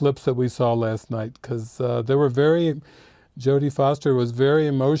clips that we saw last night, because they were Jodie Foster was very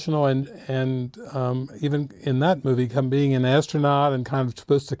emotional, and even in that movie, being an astronaut and kind of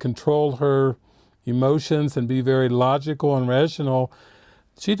supposed to control her emotions and be very logical and rational,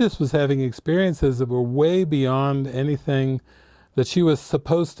 she just was having experiences that were way beyond anything that she was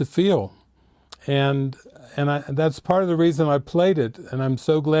supposed to feel. And that's part of the reason I played it, and I'm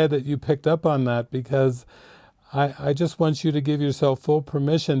so glad that you picked up on that, because I just want you to give yourself full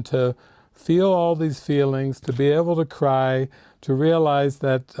permission to feel all these feelings, to be able to cry, to realize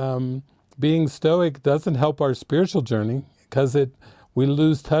that being stoic doesn't help our spiritual journey, because we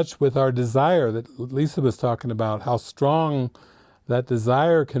lose touch with our desire that Lisa was talking about, how strong that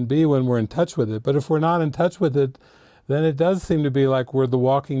desire can be when we're in touch with it. But if we're not in touch with it, then it does seem to be like we're the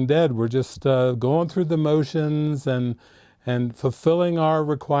walking dead. We're just going through the motions and fulfilling our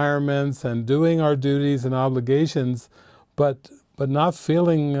requirements and doing our duties and obligations, but not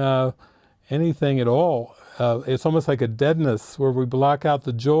feeling anything at all. It's almost like a deadness where we block out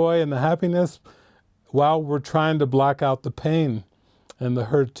the joy and the happiness while we're trying to block out the pain and the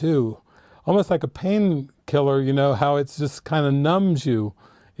hurt too. Almost like a painkiller, you know, how it's just kind of numbs you.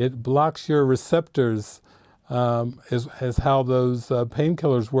 It blocks your receptors, is how those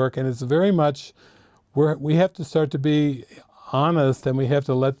painkillers work. And it's very much, we have to start to be honest, and we have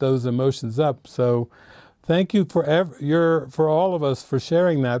to let those emotions up. So thank you for all of us for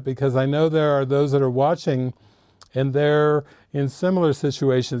sharing that, because I know there are those that are watching and they're in similar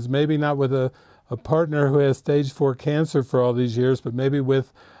situations, maybe not with a partner who has stage 4 cancer for all these years, but maybe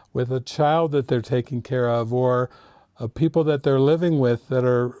with a child that they're taking care of, or people that they're living with that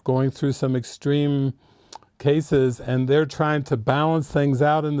are going through some extreme cases, and they're trying to balance things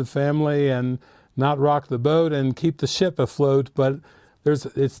out in the family and not rock the boat and keep the ship afloat, but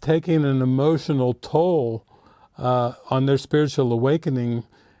it's taking an emotional toll on their spiritual awakening,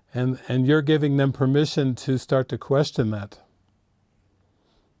 and you're giving them permission to start to question that.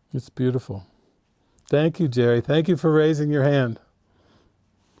 It's beautiful. Thank you, Jerry. Thank you for raising your hand.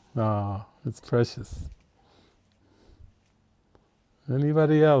 Ah, it's precious.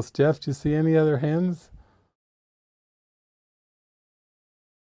 Anybody else? Jeff, do you see any other hands?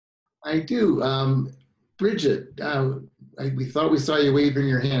 I do. Bridget, we thought we saw you waving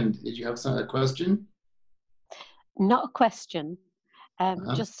your hand. Did you have a question? Not a question,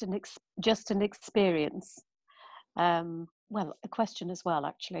 just an experience. Well, a question as well,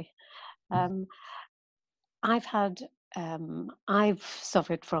 actually. I've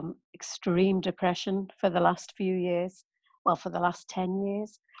suffered from extreme depression for the last few years, well, for the last 10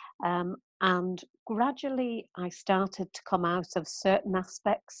 years. And gradually I started to come out of certain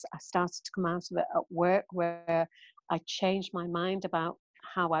aspects. I started to come out of it at work, where I changed my mind about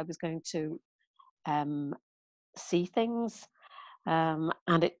how I was going to see things.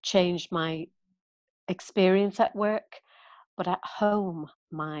 And it changed my experience at work. But at home,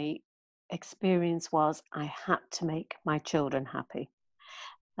 my experience was I had to make my children happy.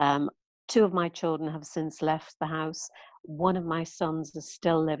 2 of my children have since left the house. One of my sons is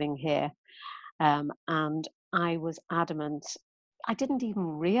still living here. And I was adamant. I didn't even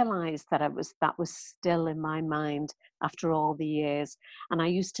realize that that was still in my mind after all the years. And I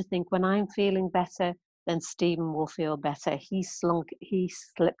used to think, when I'm feeling better, then Stephen will feel better. He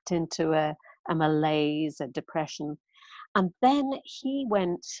slipped into a malaise, a depression. And then he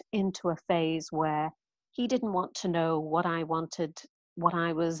went into a phase where he didn't want to know what I wanted, what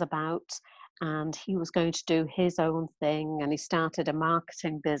I was about. and he was going to do his own thing, and he started a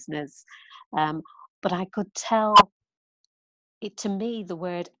marketing business. But I could tell it, to me, the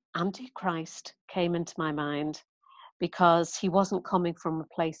word Antichrist came into my mind, because he wasn't coming from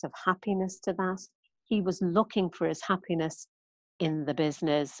a place of happiness to that. He was looking for his happiness in the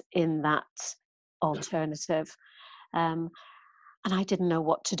business, in that alternative. And I didn't know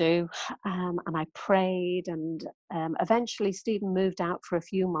what to do. And I prayed, and eventually Stephen moved out for a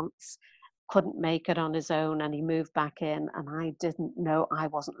few months, couldn't make it on his own, and he moved back in, and I didn't know, I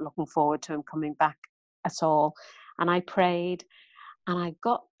wasn't looking forward to him coming back at all. And I prayed, and I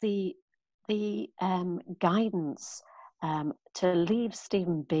got the guidance to leave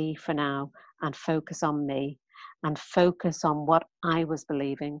Stephen be for now and focus on me and focus on what I was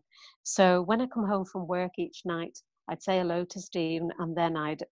believing. So when I come home from work each night, I'd say hello to Stephen, and then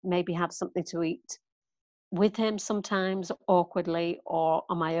I'd maybe have something to eat with him, sometimes awkwardly, or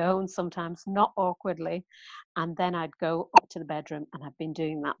on my own, sometimes not awkwardly. And then I'd go up to the bedroom, and I've been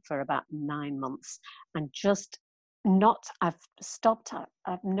doing that for about 9 months. And just not, I've stopped,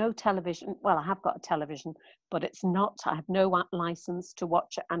 I've no television. Well, I have got a television, but it's not, I have no license to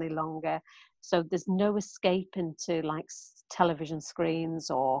watch it any longer. So there's no escape into like television screens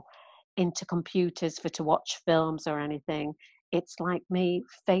or into computers to watch films or anything. It's like me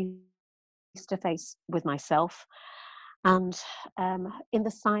face to face with myself. And in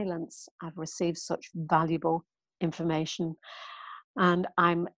the silence, I've received such valuable information, and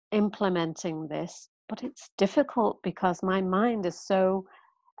I'm implementing this. But it's difficult because my mind is so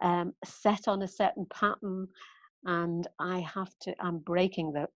set on a certain pattern, and I'm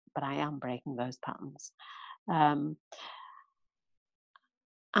breaking but I am breaking those patterns.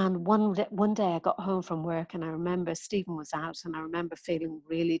 And one day I got home from work, and I remember Stephen was out, and I remember feeling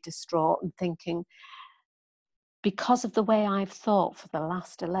really distraught and thinking, because of the way I've thought for the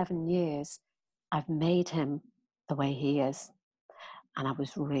last 11 years, I've made him the way he is. And I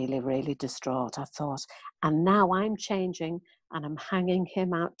was really, really distraught. I thought, and now I'm changing, and I'm hanging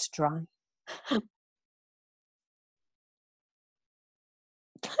him out to dry. And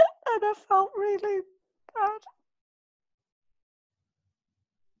I felt really bad.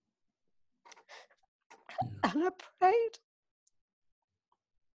 And I prayed,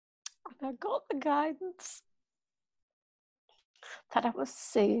 and I got the guidance that I was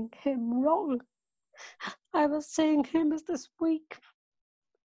seeing him wrong. I was seeing him as this weak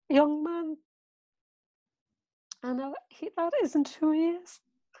young man, and that isn't who he is.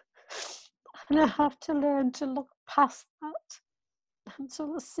 And I have to learn to look past that and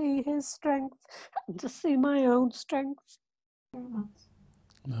to see his strength and to see my own strength.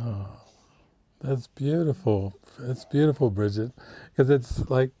 Oh, that's beautiful. It's beautiful, Bridget, because it's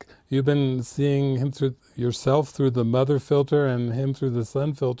like you've been seeing him through yourself through the mother filter and him through the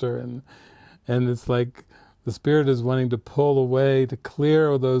son filter, and it's like the Spirit is wanting to pull away, to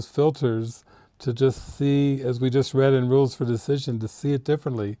clear those filters, to just see, as we just read in Rules for Decision, to see it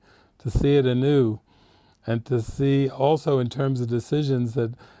differently, to see it anew, and to see also in terms of decisions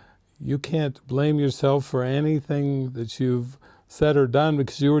that you can't blame yourself for anything that you've said or done,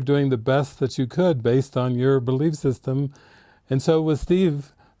 because you were doing the best that you could based on your belief system. And so with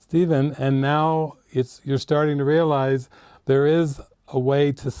Stephen, and now you're starting to realize there is a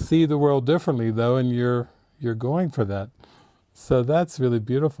way to see the world differently, though, and you're going for that. So that's really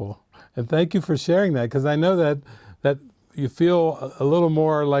beautiful. And thank you for sharing that, because I know that you feel a little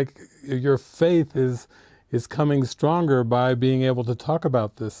more like your faith is coming stronger by being able to talk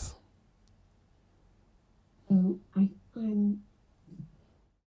about this.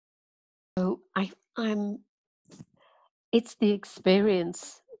 It's the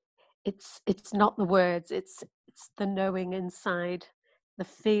experience. It's not the words. It's the knowing inside, the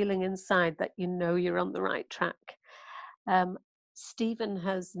feeling inside that you know you're on the right track. Stephen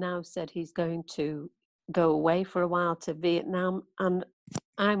has now said he's going to go away for a while to Vietnam, and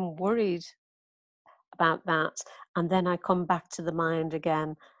I'm worried about that. And then I come back to the mind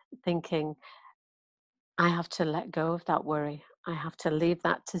again, thinking, I have to let go of that worry. I have to leave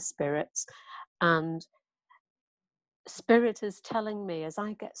that to Spirit. And Spirit is telling me, as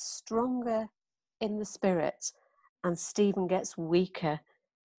I get stronger in the Spirit and Stephen gets weaker,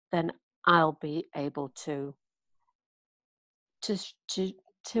 then I'll be able to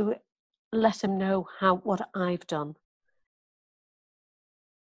let him know what I've done.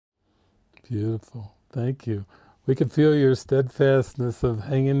 Beautiful. Thank you. We can feel your steadfastness of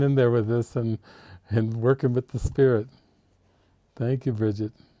hanging in there with us and working with the Spirit. Thank you,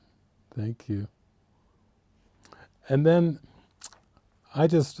 Bridget. Thank you. And then I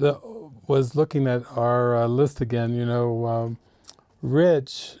just was looking at our list again.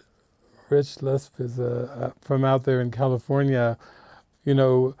 Rich Rich Lesp is from out there in California. You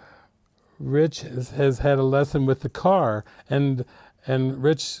know, Rich has had a lesson with the car, and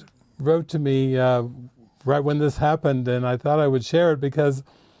Rich wrote to me right when this happened, and I thought I would share it because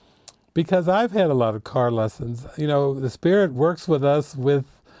I've had a lot of car lessons. You know, the Spirit works with us with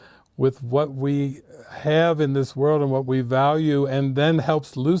what we have in this world and what we value, and then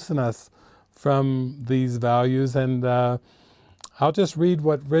helps loosen us from these values. And I'll just read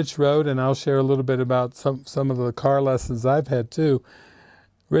what Rich wrote, and I'll share a little bit about some of the car lessons I've had too.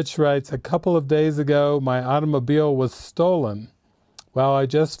 Rich writes, "A couple of days ago, my automobile was stolen while I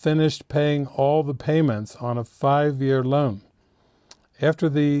just finished paying all the payments on a 5-year loan. After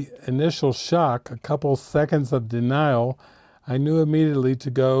the initial shock, a couple seconds of denial, I knew immediately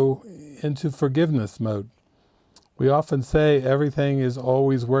to go into forgiveness mode. We often say everything is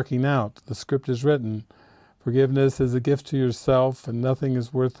always working out. The script is written. Forgiveness is a gift to yourself, and nothing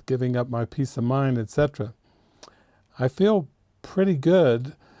is worth giving up my peace of mind, etc. I feel pretty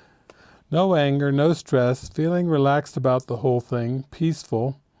good. No anger, no stress, feeling relaxed about the whole thing,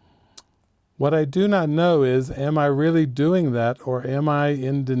 peaceful. What I do not know is, am I really doing that, or am I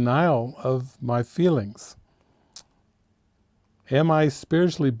in denial of my feelings? Am I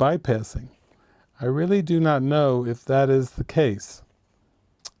spiritually bypassing? I really do not know if that is the case.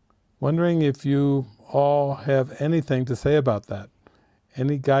 Wondering if you all have anything to say about that.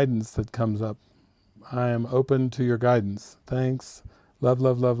 Any guidance that comes up. I am open to your guidance. Thanks. Love,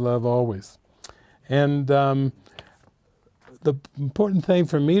 love, love, love, always." And the important thing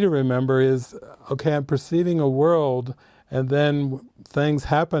for me to remember is, okay, I'm perceiving a world, and then things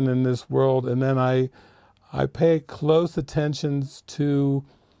happen in this world, and then I pay close attention to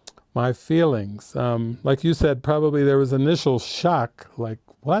my feelings. Like you said, probably there was initial shock, like,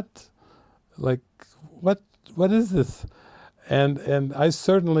 what? Like, what is this? And I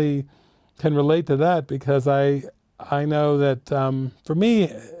certainly can relate to that, because I know that for me,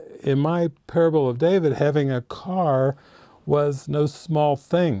 in my parable of David, having a car was no small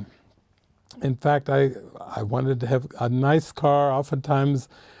thing. In fact, I wanted to have a nice car. Oftentimes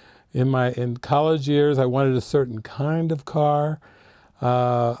in college years, I wanted a certain kind of car.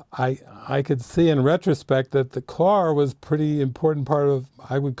 I could see in retrospect that the car was pretty important part of,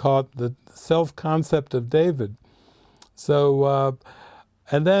 I would call it, the self-concept of David. So,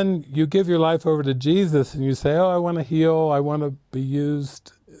 and then you give your life over to Jesus and you say, oh, I want to heal, I want to be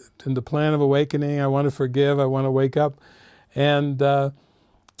used in the plan of awakening, I want to forgive, I want to wake up. And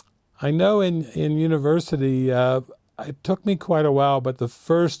I know in university, it took me quite a while, but the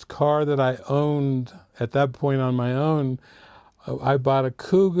first car that I owned at that point on my own, I bought a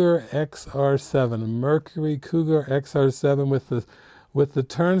Cougar XR7, a Mercury Cougar XR7 with the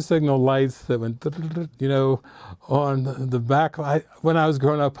turn signal lights that went, you know, on the back. When I was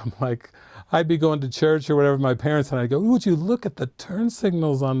growing up, I'm like, I'd be going to church or whatever with my parents, and I'd go, would you look at the turn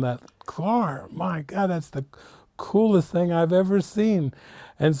signals on that car? My God, that's the coolest thing I've ever seen.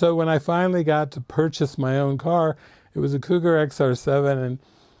 And so when I finally got to purchase my own car, it was a Cougar XR7,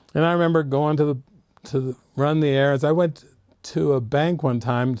 and I remember going to run the errands. I went to a bank one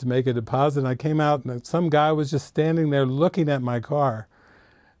time to make a deposit, and I came out, and some guy was just standing there looking at my car.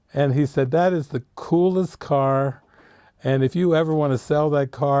 And he said, that is the coolest car, and if you ever want to sell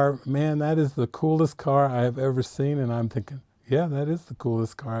that car, man, that is the coolest car I have ever seen. And I'm thinking, yeah, that is the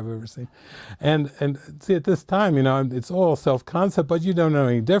coolest car I've ever seen. And see, at this time, you know, it's all self-concept, but you don't know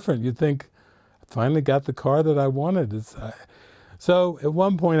any different. You think, I finally got the car that I wanted. So at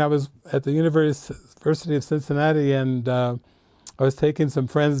one point, I was at the University of Cincinnati, and I was taking some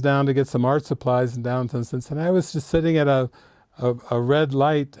friends down to get some art supplies in downtown Cincinnati. I was just sitting at a red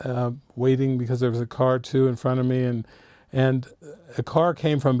light waiting because there was a car too in front of me, and a car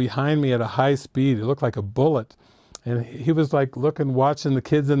came from behind me at a high speed. It looked like a bullet. And he was like watching the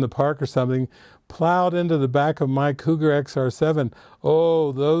kids in the park or something, plowed into the back of my Cougar XR7.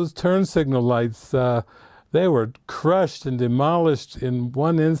 Oh, those turn signal lights, they were crushed and demolished in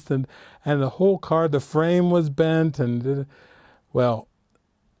one instant. And the whole car, the frame was bent. And well,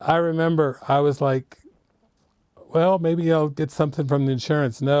 I remember I was like, well, maybe I'll get something from the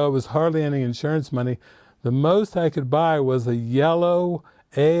insurance. No, it was hardly any insurance money. The most I could buy was a yellow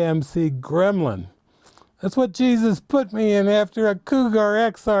AMC Gremlin. That's what Jesus put me in after a Cougar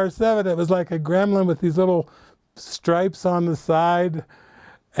XR7. It was like a Gremlin with these little stripes on the side.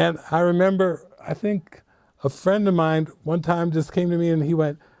 And I remember, I think a friend of mine one time just came to me and he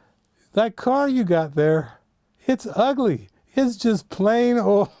went, that car you got there, it's ugly. It's just plain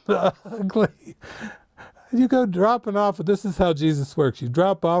old ugly. You go dropping off, this is how Jesus works. You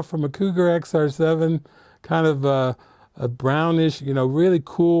drop off from a Cougar XR7, kind of a brownish, you know, really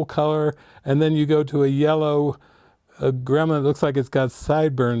cool color, and then you go to a yellow gremlin. It looks like it's got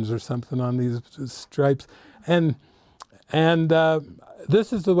sideburns or something on these stripes, and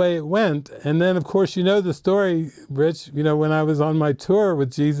this is the way it went. And then, of course, you know the story, Rich. You know, when I was on my tour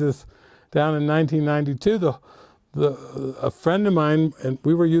with Jesus down in 1992, a friend of mine, and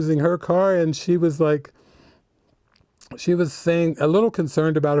we were using her car, and she was like, she was saying a little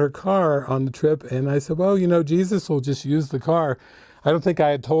concerned about her car on the trip. And I said, well, you know, Jesus will just use the car. I don't think I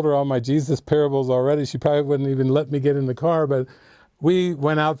had told her all my Jesus parables already. She probably wouldn't even let me get in the car, but we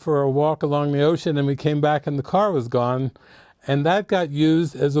went out for a walk along the ocean and we came back and the car was gone. And that got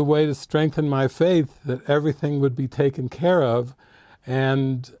used as a way to strengthen my faith that everything would be taken care of.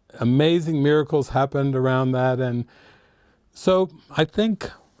 And amazing miracles happened around that. And so I think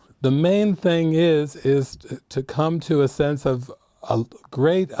the main thing is to come to a sense of a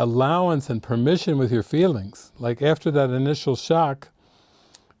great allowance and permission with your feelings. Like after that initial shock,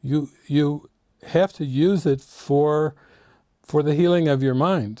 you have to use it for the healing of your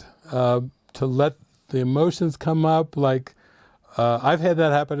mind, to let the emotions come up. Like I've had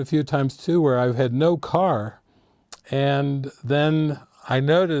that happen a few times too, where I've had no car, and then I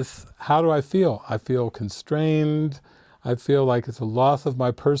notice, how do I feel? I feel constrained. I feel like it's a loss of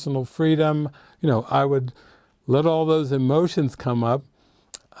my personal freedom. You know, I would let all those emotions come up.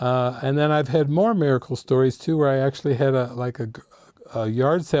 And then I've had more miracle stories too, where I actually had a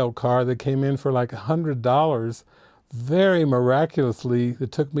yard sale car that came in for like $100, very miraculously.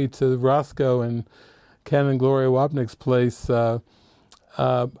 It took me to Roscoe and Ken and Gloria Wapnick's place. So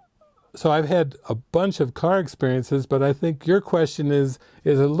I've had a bunch of car experiences, but I think your question is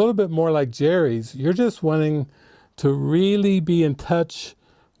a little bit more like Jerry's. You're just wanting to really be in touch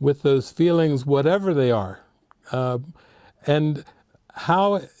with those feelings, whatever they are. And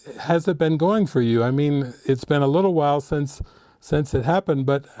how has it been going for you? I mean, it's been a little while since it happened,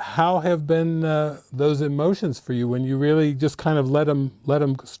 but how have been those emotions for you when you really just kind of let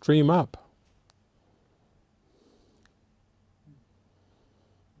them stream up?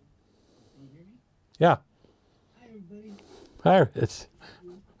 Yeah. Hi, everybody. Hi, Rich.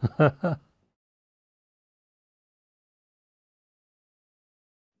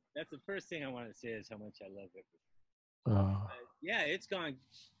 That's the first thing I want to say is how much I love it. Oh. Yeah, it's gone.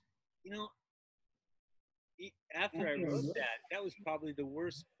 You know, after I wrote that, that was probably the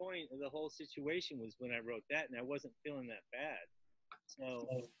worst point of the whole situation, was when I wrote that, and I wasn't feeling that bad. So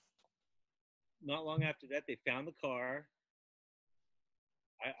not long after that, they found the car.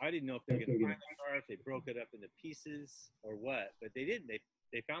 I didn't know if they were going to find the car, if they broke it up into pieces or what, but they didn't.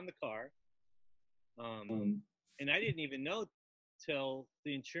 They found the car. And I didn't even know till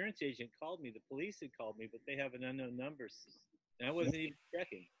the insurance agent called me. The police had called me, but they have an unknown number, and I wasn't even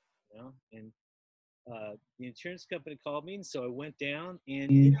checking, you know. And the insurance company called me, and so I went down.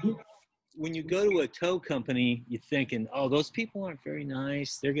 And you know, when you go to a tow company, you're thinking, "Oh, those people aren't very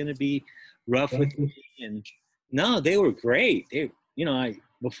nice. They're going to be rough with me." And no, they were great. They, you know,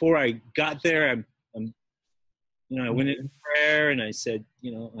 before I got there, I'm you know, I went into prayer and I said,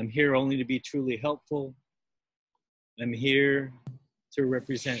 you know, I'm here only to be truly helpful. I'm here to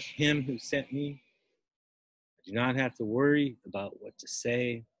represent Him who sent me. I do not have to worry about what to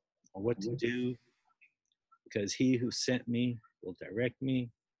say or what to do, because He who sent me will direct me.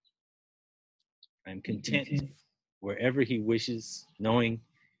 I'm content wherever He wishes, knowing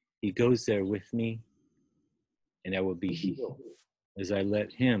He goes there with me, and I will be healed as I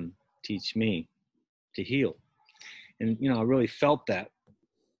let Him teach me to heal. And, you know, I really felt that.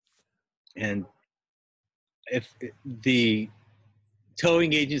 And if the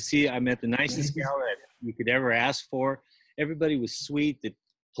towing agency, I met the nicest gal that you could ever ask for. Everybody was sweet. The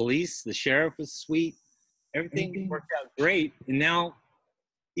police, the sheriff was sweet. Everything worked out great. And now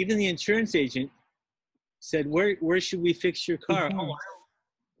even the insurance agent said, where should we fix your car? Oh,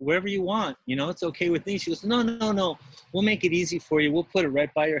 wherever you want. You know, it's okay with me. She goes, no. We'll make it easy for you. We'll put it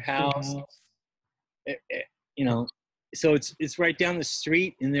right by your house. You know, so it's right down the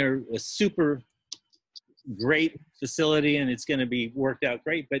street, and they're a super great facility, and it's going to be worked out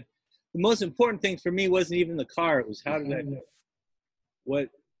great. But the most important thing for me wasn't even the car. It was, how did I, what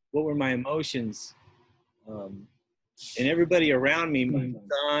were my emotions? And everybody around me, my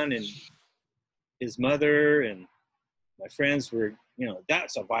son and his mother and my friends were, you know,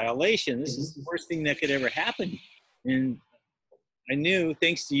 that's a violation. This is the worst thing that could ever happen. And I knew,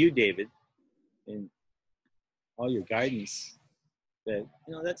 thanks to you, David, and all your guidance, that,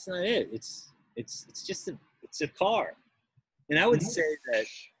 you know, that's not it. It's just it's a car. And I would say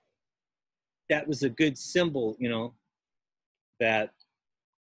that was a good symbol, you know, that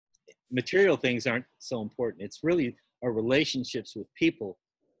material things aren't so important. It's really are relationships with people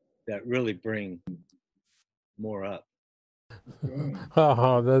that really bring more up.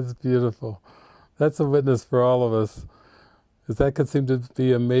 Oh, that's beautiful. That's a witness for all of us. Because that could seem to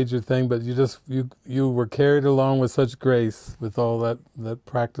be a major thing, but you were carried along with such grace with all that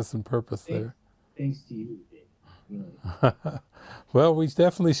practice and purpose there. Thanks to you, Dave. Really. Well, we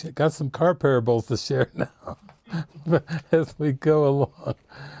definitely got some car parables to share now as we go along.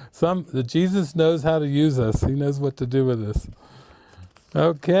 Jesus knows how to use us. He knows what to do with us.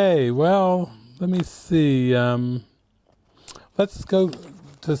 Okay, well, let me see. Let's go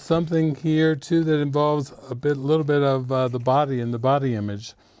to something here too that involves a little bit of the body and the body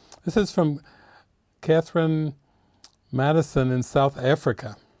image. This is from Catherine Madison in South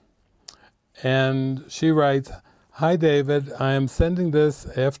Africa. And she writes, "Hi David, I am sending this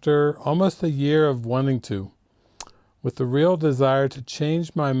after almost a year of wanting to, with the real desire to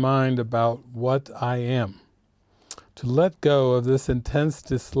change my mind about what I am, to let go of this intense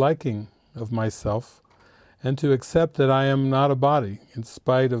disliking of myself, and to accept that I am not a body, in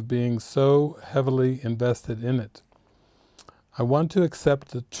spite of being so heavily invested in it. I want to accept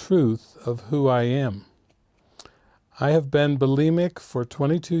the truth of who I am. I have been bulimic for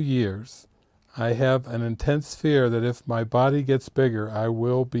 22 years. I have an intense fear that if my body gets bigger, I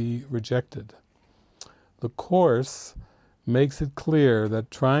will be rejected. The Course makes it clear that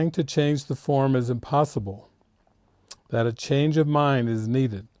trying to change the form is impossible, that a change of mind is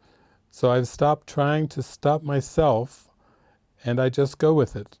needed. So I've stopped trying to stop myself, and I just go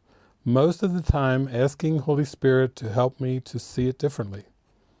with it, most of the time asking Holy Spirit to help me to see it differently.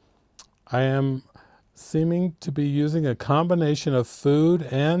 I am seeming to be using a combination of food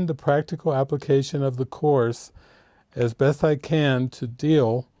and the practical application of the Course as best I can to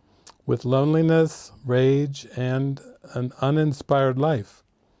deal with loneliness, rage, and an uninspired life.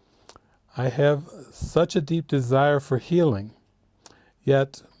 I have such a deep desire for healing,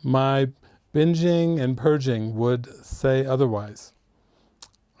 yet my binging and purging would say otherwise.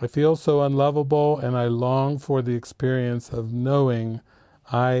 I feel so unlovable, and I long for the experience of knowing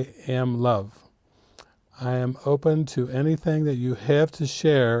I am love. I am open to anything that you have to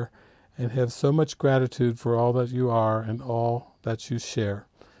share and have so much gratitude for all that you are and all that you share.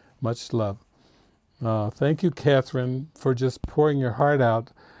 Much love." Thank you, Catherine, for just pouring your heart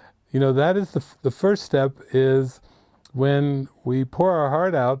out. You know, that is the first step is when we pour our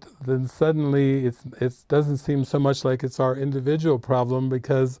heart out, then suddenly it doesn't seem so much like it's our individual problem,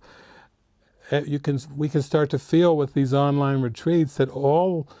 because we can start to feel with these online retreats that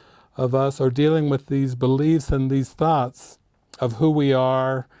all of us are dealing with these beliefs and these thoughts of who we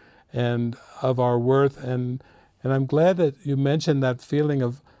are and of our worth. And I'm glad that you mentioned that feeling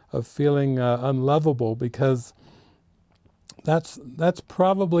of feeling unlovable, because that's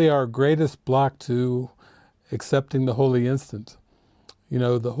probably our greatest block to accepting the holy instant. You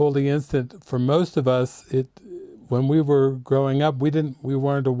know, the holy instant, for most of us, when we were growing up, we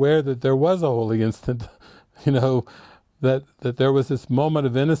weren't aware that there was a holy instant, you know, that there was this moment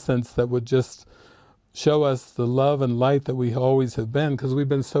of innocence that would just show us the love and light that we always have been, because we've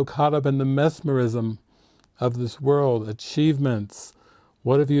been so caught up in the mesmerism of this world, achievements.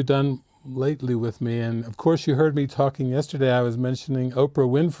 What have you done lately with me? And of course you heard me talking yesterday, I was mentioning Oprah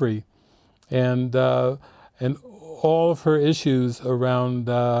Winfrey and all of her issues around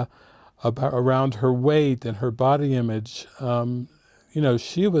her weight and her body image. You know,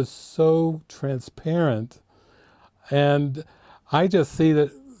 she was so transparent. And I just see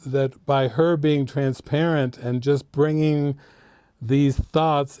that by her being transparent and just bringing these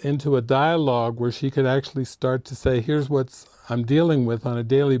thoughts into a dialogue where she could actually start to say, here's what I'm dealing with on a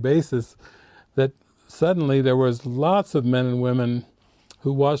daily basis, that suddenly there was lots of men and women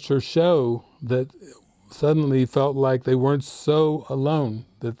who watched her show that suddenly felt like they weren't so alone,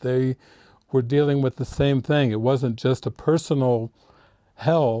 that they were dealing with the same thing. It wasn't just a personal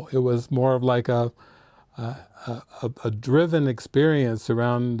hell, it was more of like a driven experience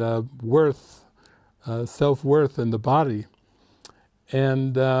around worth, self-worth in the body.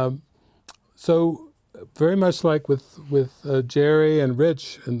 And so very much like with Jerry and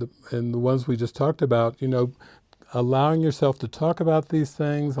Rich and the ones we just talked about, you know, allowing yourself to talk about these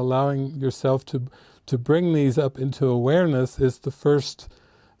things, allowing yourself to bring these up into awareness is the first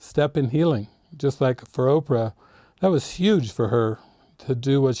step in healing. Just like for Oprah, that was huge for her to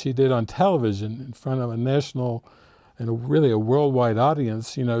do what she did on television in front of a national and really a worldwide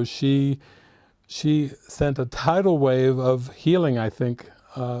audience. You know, she sent a tidal wave of healing, I think,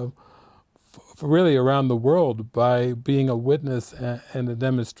 really around the world by being a witness and a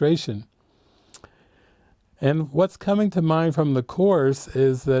demonstration. And what's coming to mind from the Course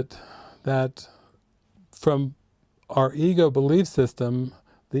is that from our ego belief system,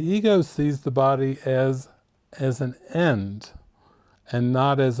 the ego sees the body as an end and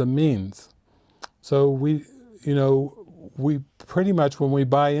not as a means. So we pretty much, when we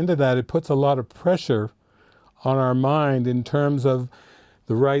buy into that, it puts a lot of pressure on our mind in terms of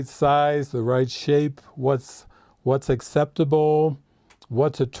the right size, the right shape, what's acceptable,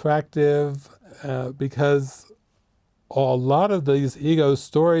 what's attractive, because a lot of these ego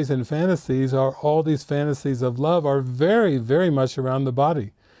stories and fantasies all these fantasies of love are very, very much around the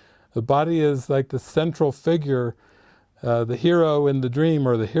body. The body is like the central figure, the hero in the dream,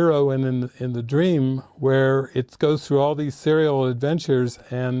 or the heroine in the dream, where it goes through all these serial adventures,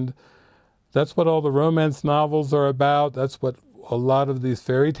 and that's what all the romance novels are about. That's what a lot of these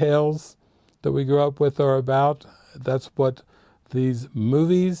fairy tales that we grew up with are about. That's what these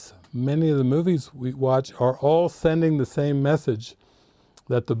movies, many of the movies we watch, are all sending the same message,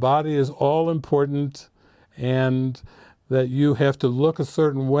 that the body is all important and that you have to look a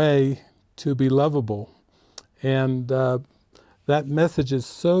certain way to be lovable. And that message is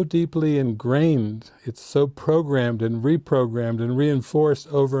so deeply ingrained, it's so programmed and reprogrammed and reinforced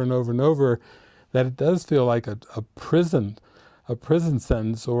over and over and over, that it does feel like a prison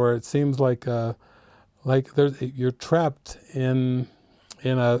sentence, or it seems like you're trapped in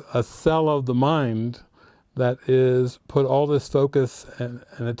a cell of the mind that is put all this focus and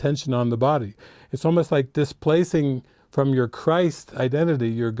attention on the body. It's almost like displacing from your Christ identity,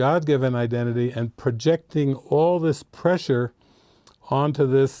 your God-given identity, and projecting all this pressure onto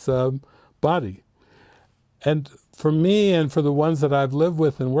this body. And for me, and for the ones that I've lived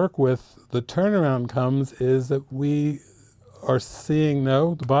with and work with, the turnaround comes is that we are seeing,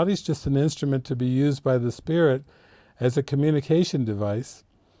 no, the body's just an instrument to be used by the Spirit as a communication device,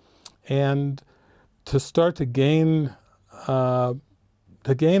 and to start to gain a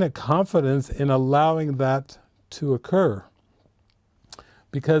confidence in allowing that to occur.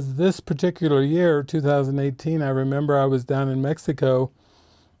 Because this particular year, 2018, I remember I was down in Mexico,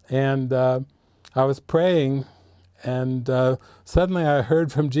 and I was praying, and suddenly I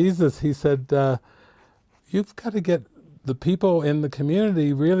heard from Jesus. He said, you've got to get the people in the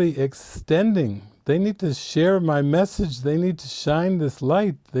community really extending. They need to share my message. They need to shine this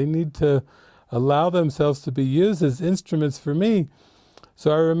light. They need to allow themselves to be used as instruments for me.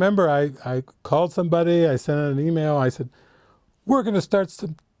 So I remember I called somebody, I sent out an email, I said, we're going to start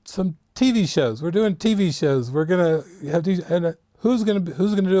some TV shows. We're doing TV shows. We're going to have these, and who's going to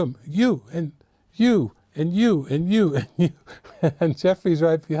do them? You, and you, and you, and you, and you. And Jeffrey's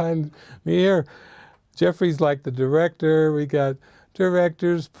right behind me here. Jeffrey's like the director. We got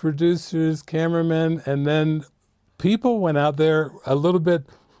directors, producers, cameramen, and then people went out there a little bit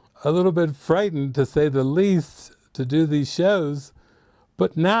frightened, to say the least, to do these shows.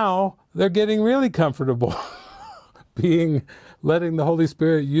 But now they're getting really comfortable letting the Holy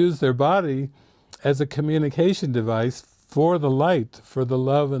Spirit use their body as a communication device for the light, for the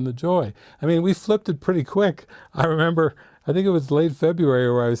love and the joy. I mean, we flipped it pretty quick. I remember, I think it was late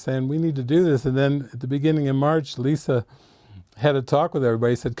February, where I was saying, we need to do this. And then at the beginning of March, Lisa had a talk with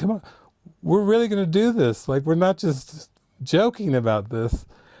everybody, said, come on, we're really going to do this. Like, we're not just joking about this.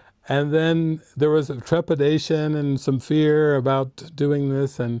 And then there was a trepidation and some fear about doing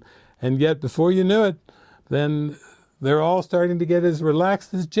this. And yet, before you knew it, then they're all starting to get as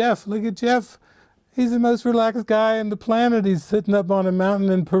relaxed as Jeff. Look at Jeff. He's the most relaxed guy on the planet. He's sitting up on a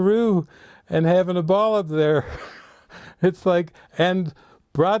mountain in Peru and having a ball up there. It's like, and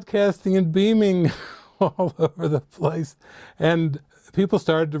broadcasting and beaming all over the place. And people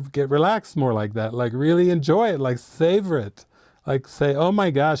started to get relaxed more like that, like really enjoy it, like savor it, like say, oh my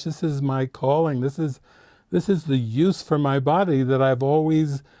gosh, this is my calling. This is the use for my body that I've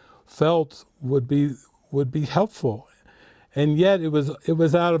always felt would be helpful. And yet it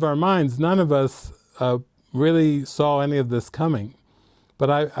was out of our minds. None of us really saw any of this coming.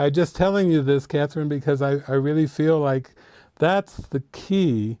 But I just telling you this, Catherine, because I really feel like that's the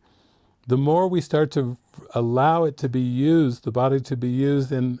key. The more we start to allow it to be used, the body to be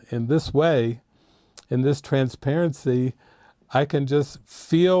used in this way, in this transparency, I can just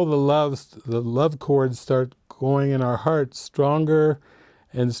feel the love chords start going in our hearts stronger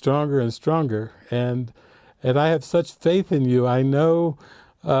and stronger and stronger. And I have such faith in you. I know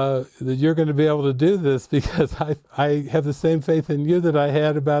that you're going to be able to do this, because I have the same faith in you that I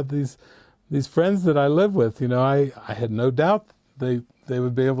had about these friends that I live with. You know, I had no doubt they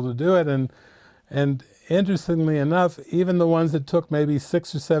would be able to do it. And interestingly enough, even the ones that took maybe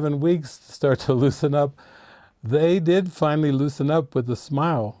 6 or 7 weeks to start to loosen up, they did finally loosen up with a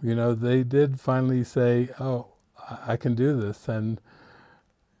smile. You know, they did finally say, oh, I can do this. And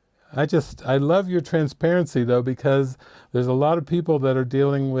I love your transparency though, because there's a lot of people that are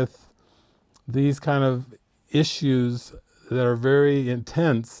dealing with these kind of issues that are very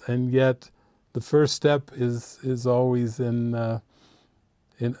intense, and yet the first step is always in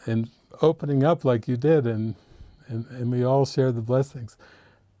opening up like you did, and we all share the blessings.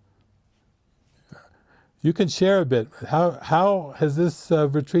 You can share a bit. How has this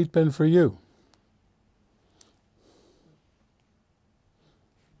retreat been for you?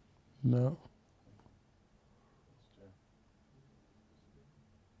 No.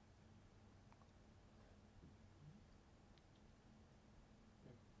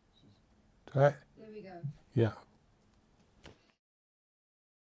 Try. There we go. Yeah.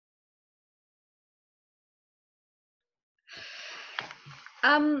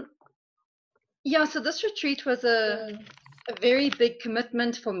 Yeah, so this retreat was a very big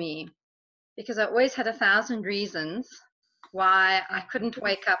commitment for me, because I always had 1,000 reasons why I couldn't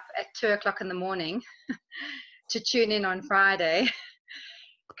wake up at 2 o'clock in the morning to tune in on Friday,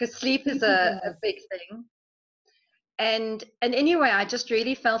 because sleep is a big thing. And anyway, I just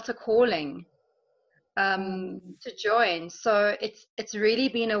really felt a calling to join. So it's really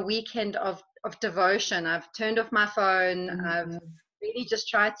been a weekend of devotion. I've turned off my phone. I've really just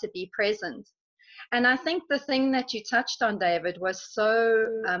tried to be present. And I think the thing that you touched on, David, was so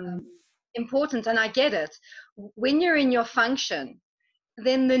important, and I get it. When you're in your function,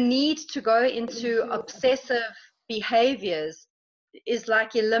 then the need to go into obsessive behaviors is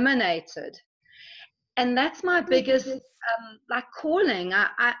like eliminated. And that's my biggest like calling.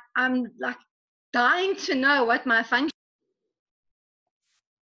 I'm like dying to know what my function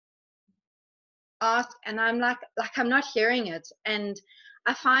ask, and I'm like I'm not hearing it. And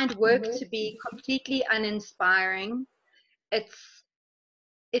I find work to be completely uninspiring.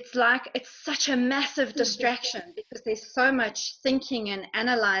 It's like it's such a massive distraction, because there's so much thinking and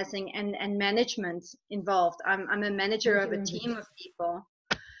analyzing and management involved. I'm a manager of a team of people,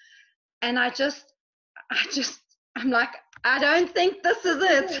 and I'm like, I don't think this is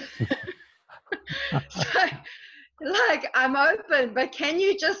it. So, like, I'm open, but can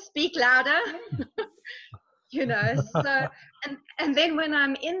you just speak louder? You know, so and then when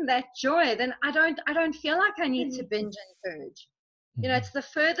I'm in that joy, then I don't feel like I need to binge and purge. You know, it's the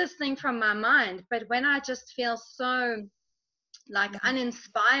furthest thing from my mind. But when I just feel so like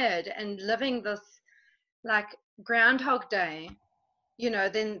uninspired and living this like Groundhog Day, you know,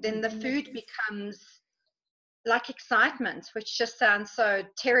 then the food becomes like excitement, which just sounds so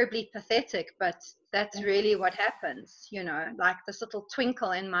terribly pathetic, but that's really what happens, you know, like this little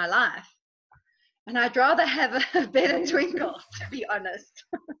twinkle in my life. And I'd rather have a better twinkle, to be honest.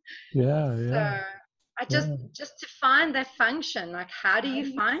 Yeah, So yeah. I just to find that function, like how do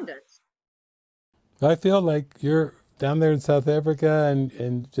you find it? I feel like you're down there in South Africa,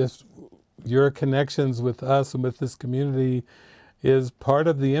 and just your connections with us and with this community is part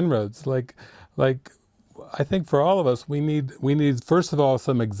of the inroads. Like I think for all of us, we need first of all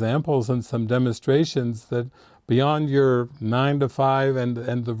some examples and some demonstrations that beyond your 9 to 5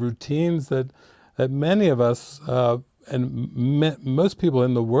 and the routines that many of us and most people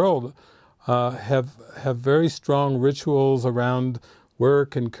in the world have very strong rituals around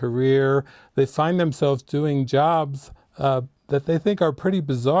work and career. They find themselves doing jobs that they think are pretty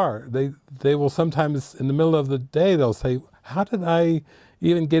bizarre. They will sometimes, in the middle of the day, they'll say, how did I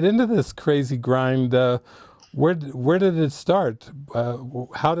even get into this crazy grind? Where did it start?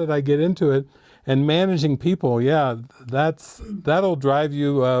 How did I get into it? And managing people, yeah, that'll drive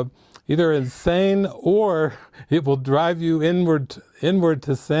you either insane, or it will drive you inward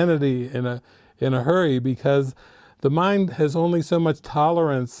to sanity in a hurry, because the mind has only so much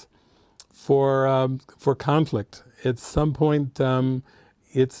tolerance for conflict. At some point,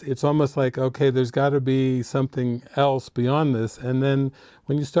 it's almost like, okay, there's got to be something else beyond this. And then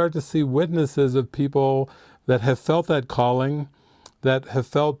when you start to see witnesses of people that have felt that calling, that have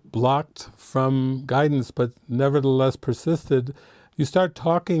felt blocked from guidance but nevertheless persisted, you start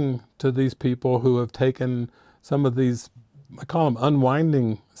talking to these people who have taken some of these, I call them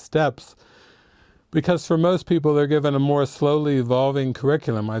unwinding steps, because for most people they're given a more slowly evolving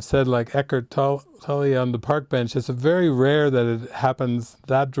curriculum. I've said, like Eckhart Tolle on the park bench, it's very rare that it happens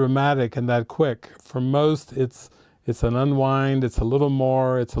that dramatic and that quick. For most it's an unwind, it's a little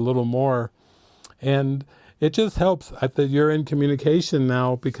more. And it just helps that you're in communication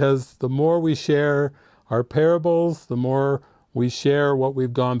now, because the more we share our parables, the more we share what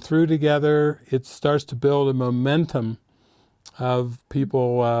we've gone through together, it starts to build a momentum of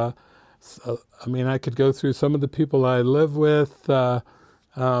people. I mean, I could go through some of the people I live with. There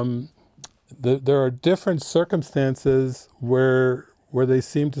are different circumstances where where they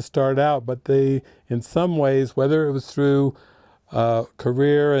seemed to start out, but they, in some ways, whether it was through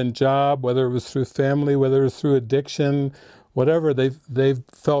career and job, whether it was through family, whether it was through addiction, whatever, they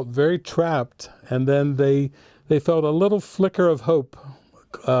felt very trapped, and then they felt a little flicker of hope,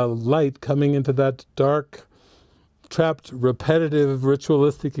 light coming into that dark, trapped, repetitive,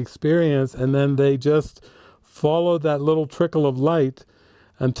 ritualistic experience, and then they just followed that little trickle of light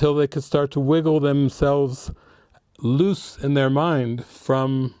until they could start to wiggle themselves loose in their mind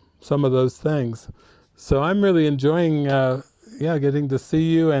from some of those things. So I'm really enjoying getting to see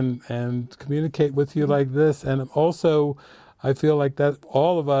you and communicate with you like this. And also, I feel like that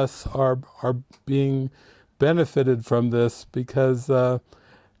all of us are being benefited from this, because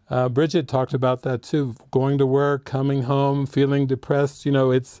Bridget talked about that too. Going to work, coming home, feeling depressed. You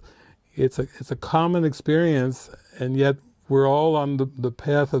know, it's a common experience, and yet we're all on the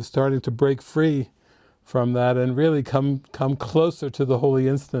path of starting to break free from that and really come closer to the holy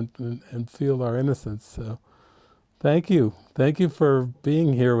instant and feel our innocence. So thank you for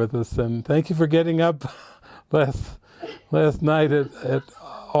being here with us, and thank you for getting up last night at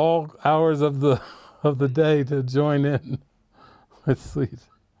all hours of the day to join in. It's sweet.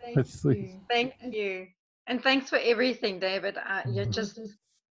 It's sweet. Thank you. And thanks for everything, David. You're just,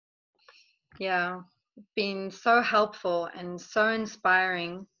 been so helpful and so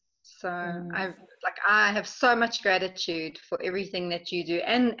inspiring. So I have so much gratitude for everything that you do,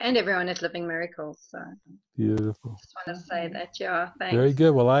 and everyone at Living Miracles. So beautiful. Just want to say that, thanks. Very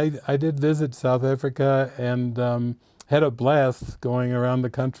good. Well, I did visit South Africa and had a blast going around the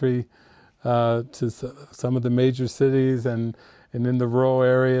country to some of the major cities and in the rural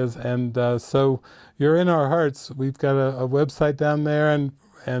areas. And so you're in our hearts. We've got a website down there,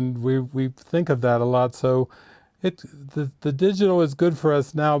 and we think of that a lot. So the digital is good for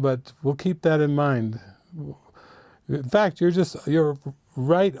us now, but we'll keep that in mind. In fact, you're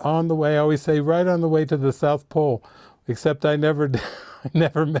right on the way. I always say right on the way to the South Pole, except I never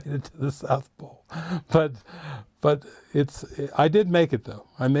made it to the South Pole. But I did make it though.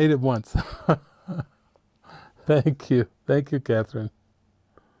 I made it once. Thank you, Catherine.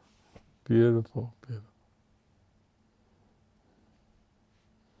 Beautiful, beautiful.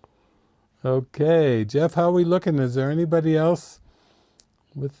 Okay, Jeff, how are we looking? Is there anybody else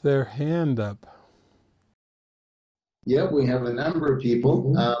with their hand up? Yeah, we have a number of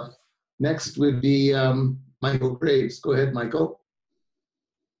people. Next would be Michael Graves. Go ahead, Michael.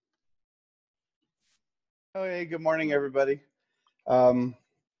 Oh, hey, good morning, everybody.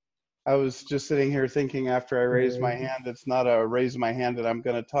 I was just sitting here thinking after I raised my hand, it's not a raise my hand and I'm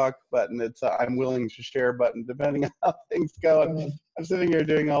going to talk button. It's a I'm willing to share button, depending on how things go. I'm sitting here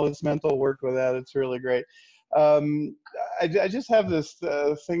doing all this mental work with that. It's really great. I just have this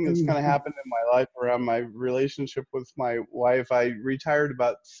thing that's kind of happened in my life around my relationship with my wife. I retired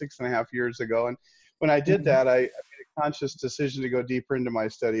about 6.5 years ago. And when I did that, I made a conscious decision to go deeper into my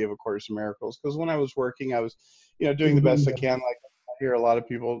study of A Course in Miracles. Because when I was working, I was, doing the best I can, like I hear a lot of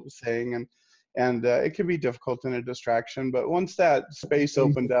people saying, and it can be difficult and a distraction. But once that space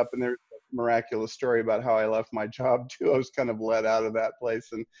opened up, and there's a miraculous story about how I left my job too, I was kind of let out of that place,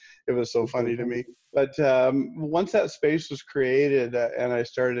 and it was so funny to me. But once that space was created, and I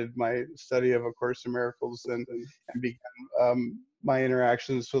started my study of A Course in Miracles and began my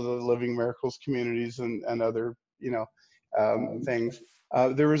interactions with the Living Miracles communities and other, things.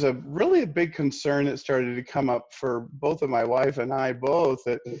 There was a big concern that started to come up for both of my wife and I both,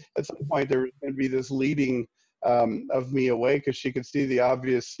 that at some point there was going to be this leading of me away, because she could see the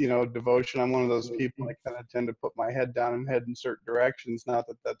obvious, devotion. I'm one of those people, I kind of tend to put my head down and head in certain directions. Not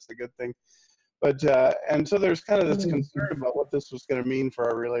that that's a good thing. But, and so there's kind of this concern about what this was going to mean for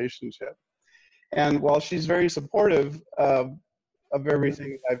our relationship. And while she's very supportive of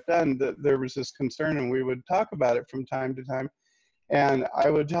everything I've done, there was this concern, and we would talk about it from time to time. And I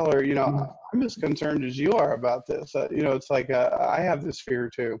would tell her, I'm as concerned as you are about this. It's like I have this fear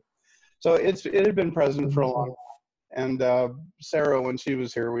too. So it had been present for a long time. And Sarah, when she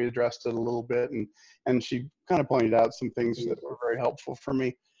was here, we addressed it a little bit, and she kind of pointed out some things that were very helpful for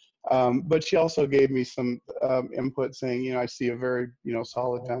me. But she also gave me some input saying, I see a very,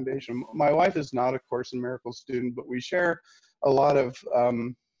 solid foundation. My wife is not a Course in Miracles student, but we share a lot of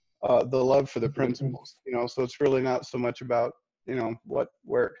the love for the principles, so it's really not so much about,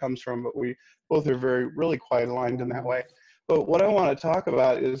 where it comes from, but we both are really quite aligned in that way. But what I want to talk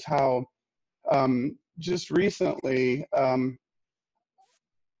about is how just recently, I've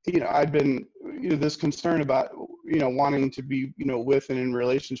been, this concern about, wanting to be, with and in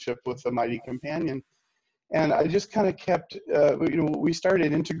relationship with the mighty companion. And I just kind of kept, we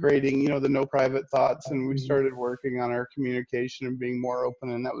started integrating, the no private thoughts, and we started working on our communication and being more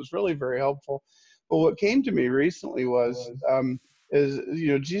open, and that was really very helpful. But what came to me recently was,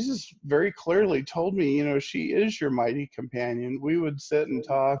 Jesus very clearly told me, she is your mighty companion. We would sit and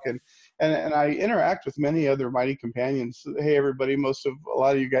talk, and I interact with many other mighty companions. Hey, everybody, a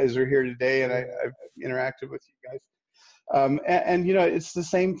lot of you guys are here today, and I've interacted with you guys. It's the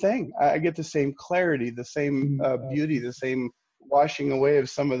same thing. I get the same clarity, the same beauty, the same washing away of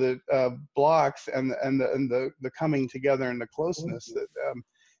some of the blocks and the coming together and the closeness that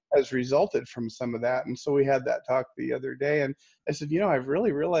has resulted from some of that. And so we had that talk the other day, and I said, I've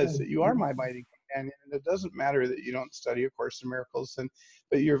really realized that you are my mighty companion, and it doesn't matter that you don't study A Course in Miracles,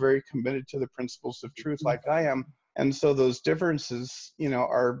 but you're very committed to the principles of truth like I am. And so those differences,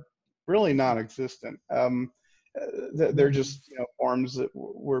 are really non-existent. They're just forms that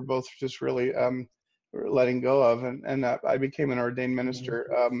we're both just really letting go of, and I became an ordained minister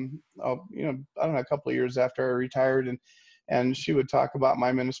I don't know, a couple of years after I retired, and she would talk about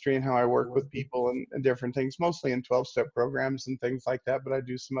my ministry and how I work with people and different things, mostly in 12-step programs and things like that, but I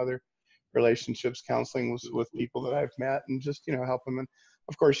do some other relationships counseling with people that I've met, and just help them. And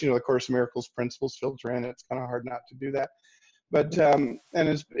of course, the Course in Miracles principles filter in. It's kind of hard not to do that. But and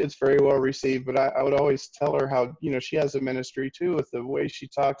it's very well received. But I would always tell her how she has a ministry too, with the way she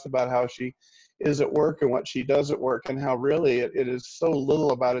talks about how she is at work and what she does at work, and how really it is so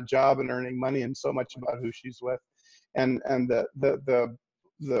little about a job and earning money, and so much about who she's with, and the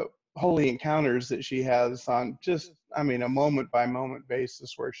holy encounters that she has on just a moment by moment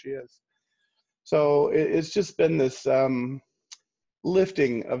basis where she is. So it's just been this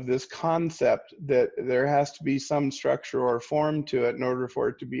lifting of this concept that there has to be some structure or form to it in order for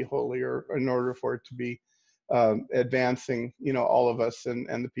it to be holy, or in order for it to be advancing, all of us and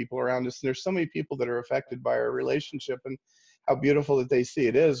the people around us. And there's so many people that are affected by our relationship, and how beautiful that they see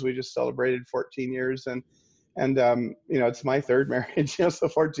it is. We just celebrated 14 years, and it's my third marriage, so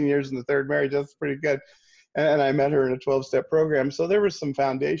 14 years in the third marriage, that's pretty good. And I met her in a 12-step program, so there was some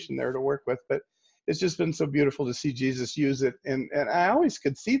foundation there to work with. But it's just been so beautiful to see Jesus use it, and I always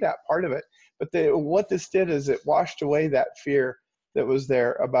could see that part of it. But what this did is it washed away that fear that was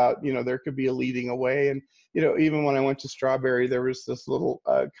there about, there could be a leading away. And, even when I went to Strawberry, there was this little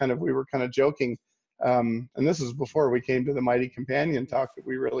we were kind of joking. And this is before we came to the Mighty Companion talk, that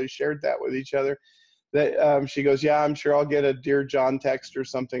we really shared that with each other. That she goes, yeah, I'm sure I'll get a Dear John text or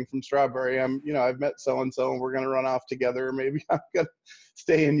something from Strawberry. I've met so-and-so, and we're going to run off together. Or maybe I'm going to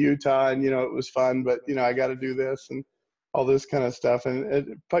stay in Utah, and, it was fun, but, I got to do this and all this kind of stuff.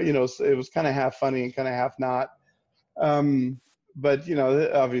 But it was kind of half funny and kind of half not. But,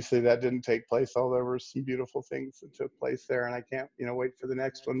 obviously that didn't take place, although there were some beautiful things that took place there, and I can't, wait for the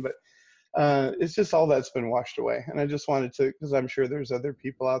next one. But it's just all that's been washed away. And I just wanted to, because I'm sure there's other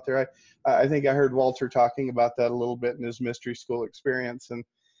people out there. I think I heard Walter talking about that a little bit in his mystery school experience,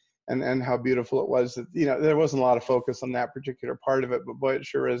 and how beautiful it was that, there wasn't a lot of focus on that particular part of it, but boy, it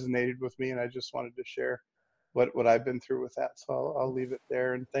sure resonated with me. And I just wanted to share what I've been through with that. So I'll leave it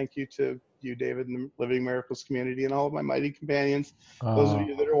there. And thank you to you, David, and the Living Miracles community, and all of my mighty companions. Those of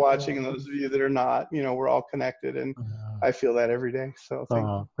you that are watching, and those of you that are not, we're all connected, and I feel that every day. So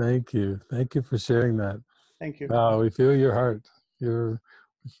thank you. Thank you for sharing that. Thank you. We feel your heart. We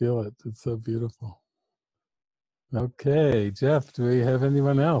feel it. It's so beautiful. Okay, Jeff, do we have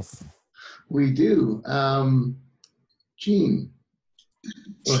anyone else? We do. Jean,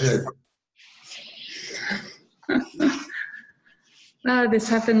 go ahead. This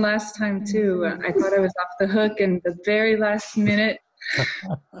happened last time too. I thought I was off the hook in the very last minute.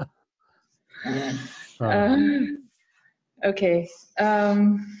 Okay.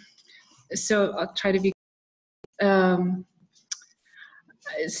 So I'll try to be.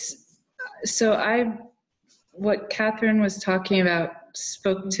 What Catherine was talking about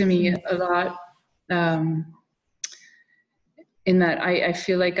spoke to me a lot. In that I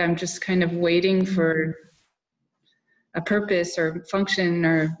feel like I'm just kind of waiting for a purpose or function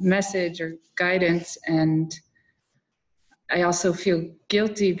or message or guidance. And I also feel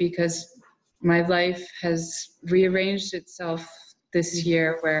guilty because my life has rearranged itself this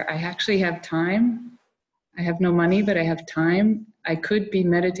year, where I actually have time. I have no money, but I have time. I could be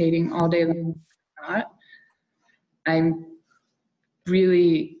meditating all day long, not. I'm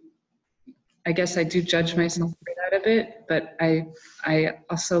really, I guess I do judge myself for that a bit, but I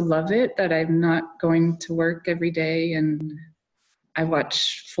also love it that I'm not going to work every day, and I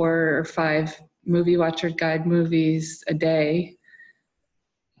watch 4 or 5 movie watcher guide movies a day.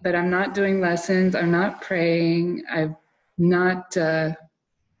 But I'm not doing lessons, I'm not praying, I'm not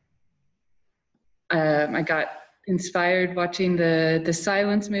I got inspired watching the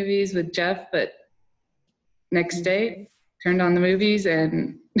Silence movies with Jeff, but next day turned on the movies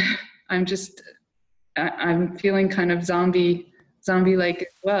and I'm feeling kind of zombie-like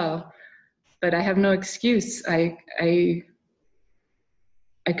as well. But I have no excuse. I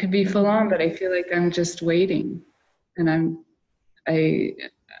could be full on, but I feel like I'm just waiting, and I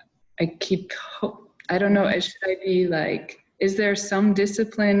keep. I don't know. Should I be like? Is there some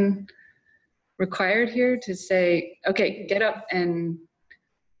discipline required here to say, okay, get up and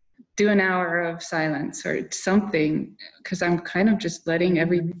do an hour of silence or something? Because I'm kind of just letting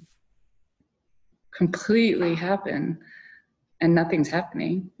everything completely happen, and nothing's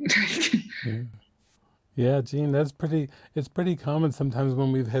happening. Yeah. Yeah, Jean, it's pretty common sometimes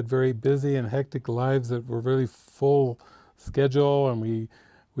when we've had very busy and hectic lives that were really full schedule, and we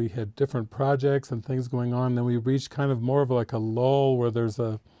had different projects and things going on, then we reach kind of more of like a lull where there's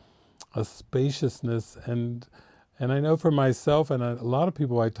a spaciousness, and I know for myself and a lot of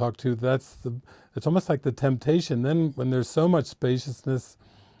people I talk to, it's almost like the temptation. Then when there's so much spaciousness,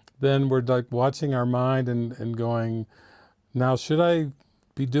 then we're like watching our mind and going, now should I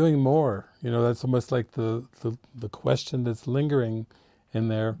be doing more? You know, that's almost like the question that's lingering in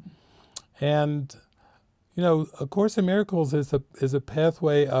there. And you know, A Course in Miracles is a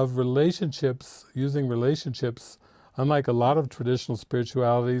pathway of relationships, using relationships, unlike a lot of traditional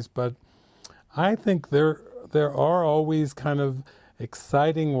spiritualities. But I think there are always kind of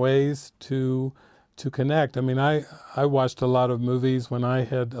exciting ways to connect. I mean, I watched a lot of movies when I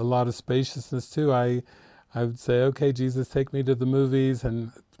had a lot of spaciousness too. I would say, okay, Jesus, take me to the movies,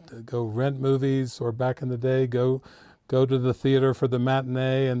 and go rent movies, or back in the day, go to the theater for the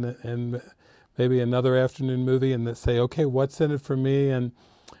matinee and maybe another afternoon movie, and say, okay, what's in it for me?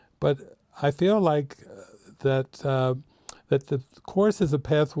 But I feel like that the Course is a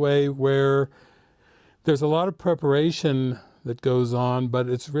pathway where there's a lot of preparation that goes on, but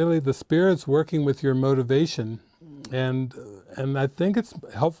it's really the Spirit's working with your motivation. And I think it's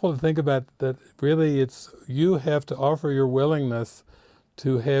helpful to think about that really you have to offer your willingness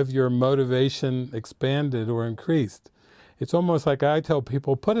to have your motivation expanded or increased. It's almost like I tell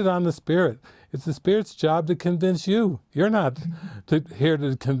people, put it on the Spirit. It's the Spirit's job to convince you. You're not here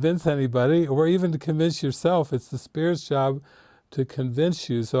to convince anybody or even to convince yourself. It's the Spirit's job to convince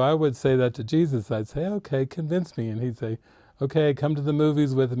you. So I would say that to Jesus. I'd say, okay, convince me. And he'd say, okay, come to the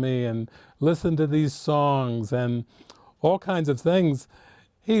movies with me and listen to these songs and all kinds of things.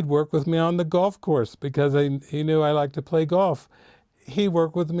 He'd work with me on the golf course because he knew I liked to play golf. He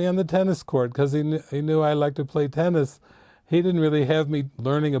worked with me on the tennis court because he knew I liked to play tennis. He didn't really have me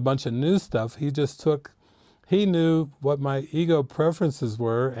learning a bunch of new stuff. He knew what my ego preferences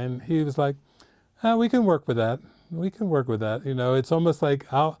were, and he was like, we can work with that. We can work with that. You know, it's almost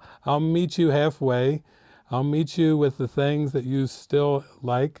like I'll meet you halfway. I'll meet you with the things that you still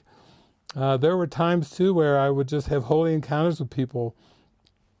like. There were times too where I would just have holy encounters with people.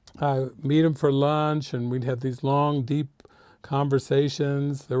 I meet them for lunch, and we'd have these long, deep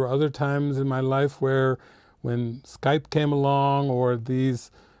conversations. There were other times in my life where, when Skype came along, or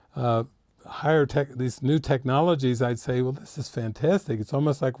these these new technologies, I'd say, well, this is fantastic. It's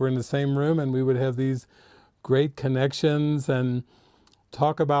almost like we're in the same room, and we would have these great connections and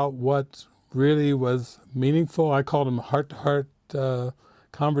talk about what really was meaningful. I called them heart-to-heart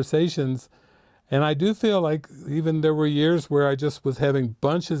conversations. And I do feel like even there were years where I just was having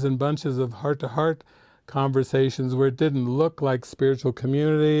bunches and bunches of heart-to-heart conversations where it didn't look like spiritual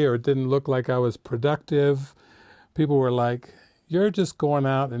community, or it didn't look like I was productive. People were like, you're just going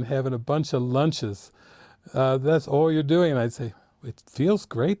out and having a bunch of lunches. That's all you're doing. And I'd say, it feels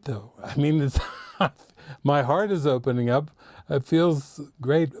great though. I mean, my heart is opening up. It feels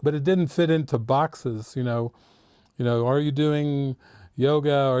great, but it didn't fit into boxes. You know, are you doing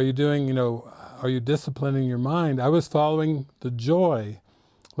yoga? Are you doing, are you disciplining your mind? I was following the joy.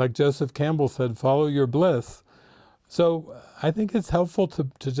 Like Joseph Campbell said, follow your bliss. So I think it's helpful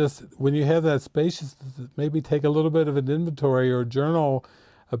to just, when you have that space, maybe take a little bit of an inventory or journal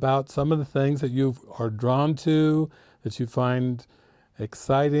about some of the things that you are drawn to, that you find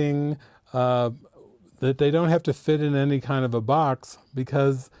exciting, that they don't have to fit in any kind of a box,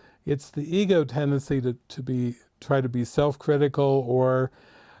 because it's the ego tendency to try to be self-critical, or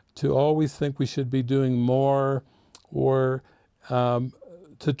to always think we should be doing more, or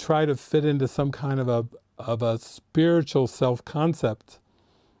to try to fit into some kind of a spiritual self-concept,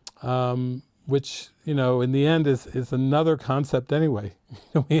 which, in the end is another concept anyway.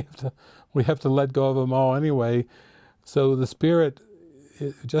 we have to let go of them all anyway. So the Spirit,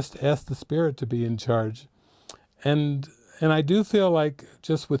 just ask the Spirit to be in charge. And I do feel like,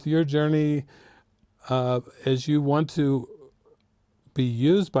 just with your journey, as you want to be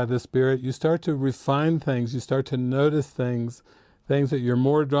used by the Spirit, you start to refine things, you start to notice things that you're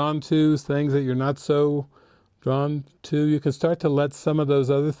more drawn to, things that you're not so drawn to. You can start to let some of those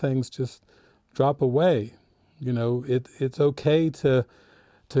other things just drop away. You know, it's okay to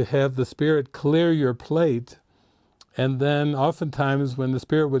have the Spirit clear your plate, and then oftentimes when the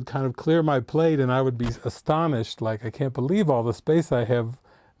Spirit would kind of clear my plate and I would be astonished, like, I can't believe all the space I have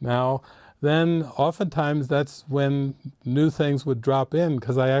now, then oftentimes that's when new things would drop in,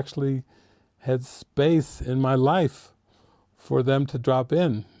 because I actually had space in my life for them to drop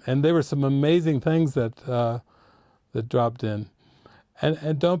in. And there were some amazing things that that dropped in.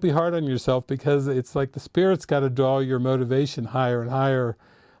 And don't be hard on yourself, because it's like the Spirit's got to draw your motivation higher and higher.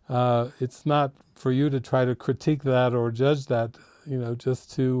 It's not for you to try to critique that or judge that, you know,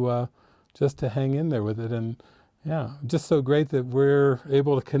 just to hang in there with it. And yeah, just so great that we're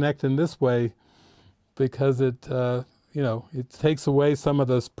able to connect in this way, because it, you know, it takes away some of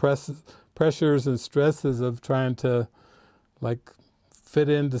those pressures and stresses of trying to, like, fit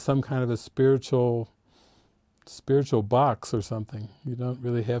into some kind of a spiritual box or something. You don't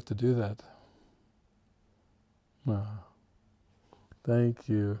really have to do that. Wow. Thank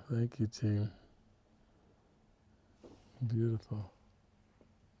you, team. Beautiful.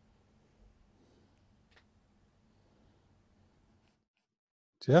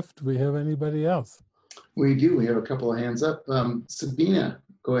 Jeff, do we have anybody else? We do. We have a couple of hands up. Sabina,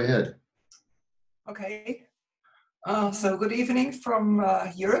 go ahead. Okay. So good evening from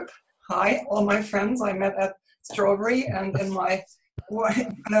Europe. Hi, all my friends I met at Strawberry and in my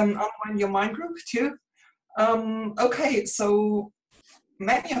online Your Mind group too. Okay, so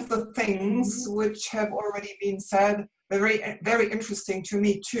many of the things which have already been said were very, very interesting to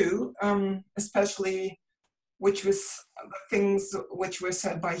me too, especially which was the things which were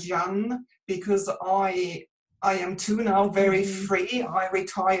said by Jan, because I am too now very free. I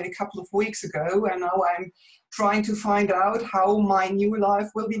retired a couple of weeks ago, and now I'm trying to find out how my new life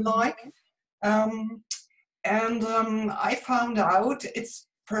will be like. I found out it's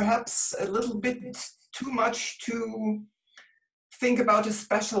perhaps a little bit too much to think about a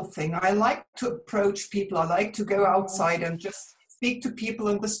special thing. I like to approach people. I like to go outside and just speak to people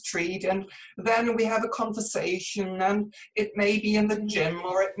in the street, and then we have a conversation, and it may be in the gym,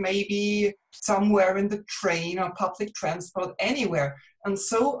 or it may be somewhere in the train or public transport, anywhere. And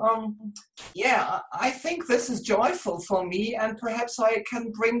so, yeah, I think this is joyful for me, and perhaps I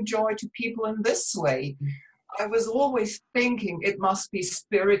can bring joy to people in this way. I was always thinking it must be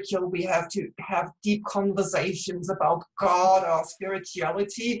spiritual. We have to have deep conversations about God or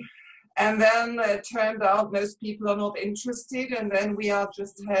spirituality. And then it turned out most people are not interested, and then we are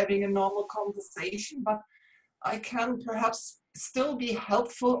just having a normal conversation. But I can perhaps still be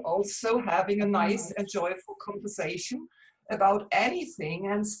helpful also having a nice and joyful conversation about anything,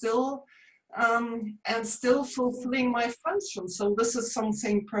 and still fulfilling my function. So this is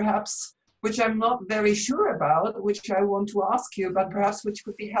something perhaps which I'm not very sure about, which I want to ask you, but perhaps which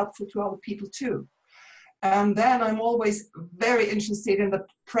could be helpful to other people too. And then I'm always very interested in the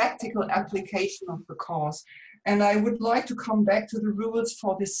practical application of the course. And I would like to come back to the rules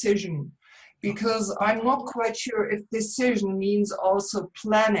for decision, because I'm not quite sure if decision means also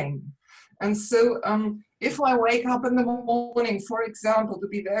planning. And so if I wake up in the morning, for example, to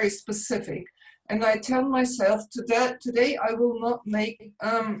be very specific, and I tell myself today I will make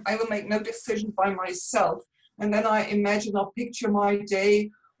no decision by myself, and then I imagine or picture my day,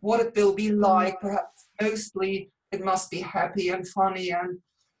 what it will be like. Perhaps mostly it must be happy and funny and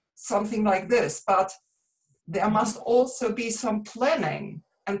something like this, but there must also be some planning,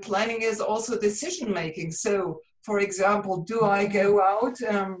 and planning is also decision making. So for example, do I go out,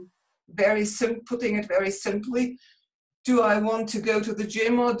 putting it very simply, do I want to go to the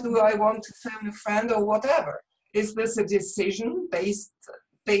gym, or do I want to phone a friend, or whatever? Is this a decision based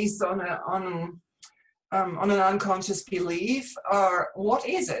on an unconscious belief, or what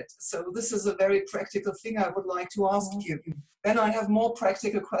is it? So this is a very practical thing I would like to ask you. Then I have more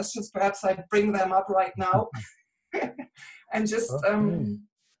practical questions. Perhaps I bring them up right now. And just,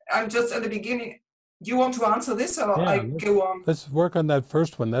 I'm just at the beginning. Do you want to answer this, or I go on? Let's work on that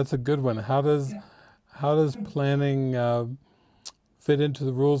first one. That's a good one. How does planning fit into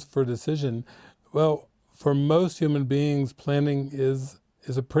the rules for decision? Well, for most human beings, planning is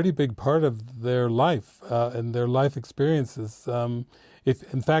a pretty big part of their life and their life experiences.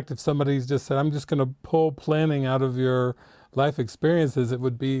 In fact, if somebody's just said, I'm just going to pull planning out of your life experiences, it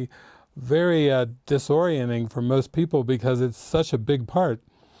would be very disorienting for most people, because it's such a big part.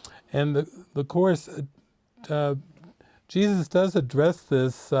 And the Course Jesus does address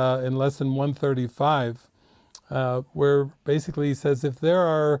this in lesson 135, where basically he says, if there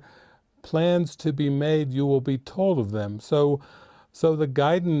are plans to be made, you will be told of them. So the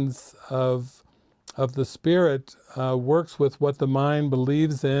guidance of the Spirit works with what the mind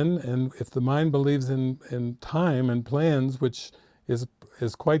believes in, and if the mind believes in time and plans, which is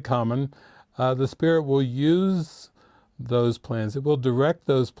quite common, the Spirit will use those plans. It will direct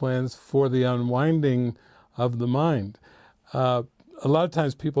those plans for the unwinding of the mind. A lot of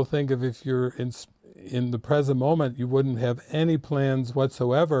times people think if you're in the present moment, you wouldn't have any plans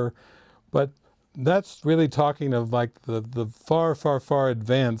whatsoever, but that's really talking of like the far, far, far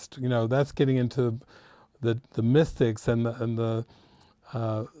advanced. That's getting into the mystics and the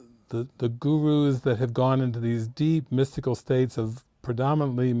gurus that have gone into these deep mystical states of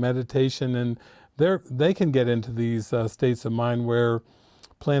predominantly meditation, and they can get into these states of mind where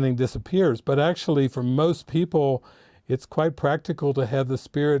planning disappears. But actually, for most people, it's quite practical to have the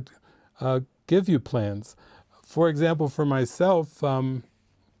Spirit give you plans. For example, for myself, I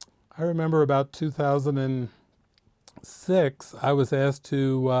remember about 2006, I was asked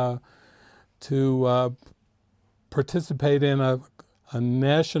to participate in a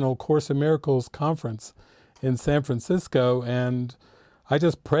national Course in Miracles conference in San Francisco, and I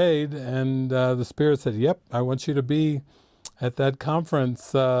just prayed, and the Spirit said, yep, I want you to be at that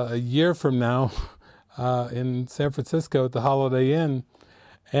conference a year from now in San Francisco at the Holiday Inn.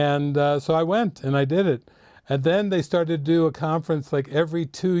 And so I went, and I did it. And then they started to do a conference like every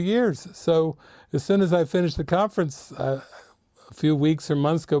 2 years. So as soon as I finished the conference, a few weeks or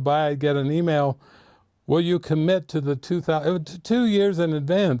months go by, I get an email, will you commit to the 2 years in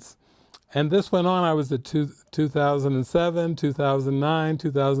advance? And this went on. I was at 2007, 2009,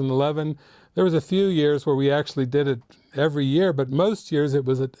 2011. There was a few years where we actually did it every year, but most years it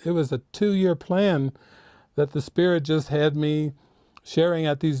was a 2-year plan that the Spirit just had me sharing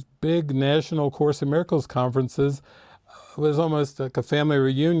at these big national Course in Miracles conferences. It was almost like a family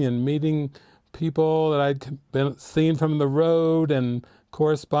reunion, meeting people that I'd seen from the road and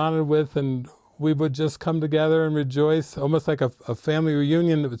corresponded with, and we would just come together and rejoice, almost like a family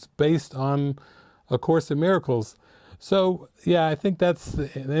reunion that was based on A Course in Miracles. So, yeah, I think that's the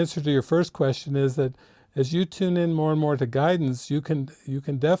answer to your first question, is that as you tune in more and more to guidance, you can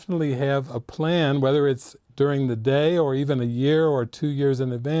definitely have a plan, whether it's during the day or even a year or 2 years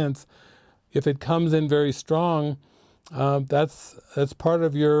in advance. If it comes in very strong, that's part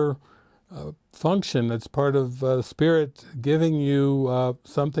of your function. It's part of Spirit giving you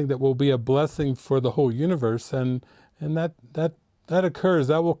something that will be a blessing for the whole universe, and that occurs.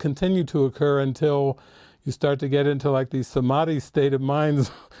 That will continue to occur until you start to get into like these samadhi state of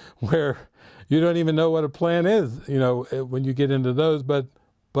minds where you don't even know what a plan is, when you get into those. But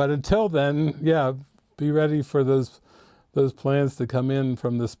until then, yeah, be ready for those plans to come in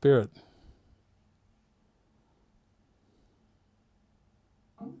from the Spirit.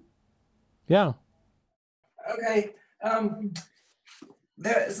 Yeah. Okay.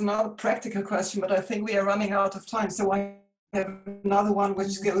 There is another practical question, but I think we are running out of time. So I have another one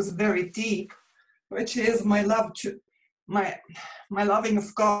which goes very deep, which is my loving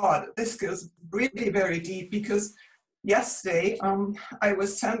of God. This goes really very deep, because yesterday I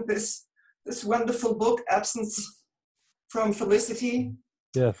was sent this wonderful book, Absence from Felicity.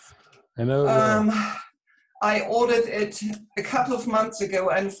 Yes, I know. I ordered it a couple of months ago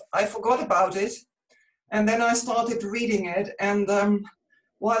and I forgot about it. And then I started reading it. And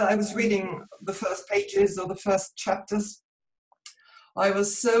while I was reading the first pages or the first chapters, I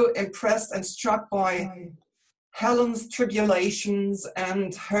was so impressed and struck by Helen's tribulations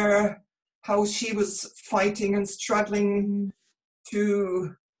and how she was fighting and struggling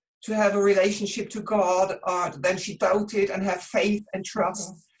to have a relationship to God. Then she doubted and had faith and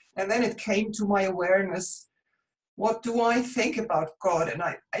trust. And then it came to my awareness, what do I think about God? And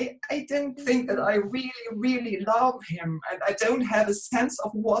I didn't think that I really, really love him. And I don't have a sense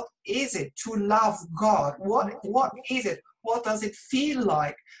of what is it to love God? What is it? What does it feel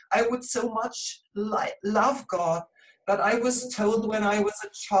like? I would so much love God, but I was told when I was a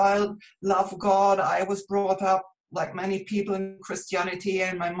child, love God. I was brought up like many people in Christianity,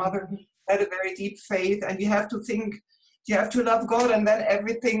 and my mother had a very deep faith, and you have to think, you have to love God, and then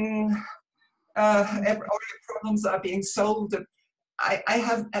everything, all your problems are being solved. I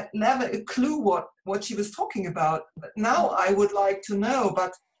have never a clue what she was talking about. But now I would like to know,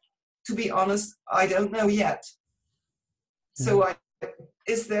 but to be honest, I don't know yet. So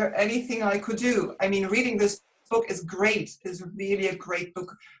is there anything I could do? I mean, reading this book is great. It's really a great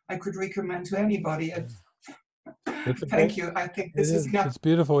book. I could recommend to anybody. It's a Thank great, you. I think it this is is. enough. It's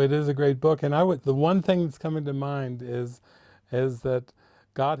beautiful. It is a great book. And the one thing that's coming to mind is that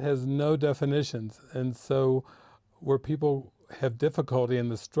God has no definitions. And so where people have difficulty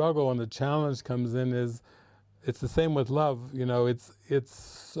and the struggle and the challenge comes in is, it's the same with love. You know,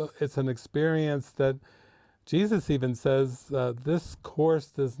 it's an experience that Jesus even says, this course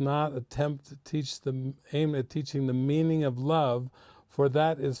does not attempt to aim at teaching the meaning of love, for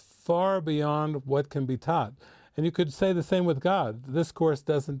that is far beyond what can be taught. And you could say the same with God. This course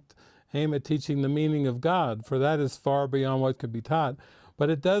doesn't aim at teaching the meaning of God, for that is far beyond what could be taught. But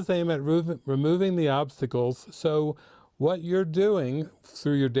it does aim at removing the obstacles. So what you're doing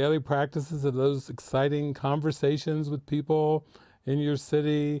through your daily practices of those exciting conversations with people in your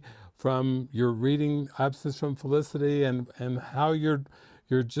city, from your reading Absence from Felicity, and how you're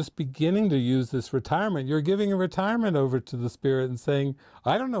just beginning to use this retirement. You're giving a retirement over to the Spirit and saying,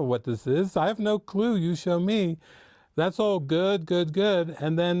 I don't know what this is. I have no clue. You show me. That's all good, good, good.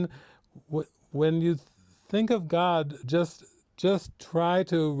 And then when you think of God, just try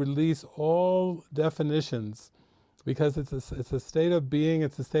to release all definitions, because it's a state of being,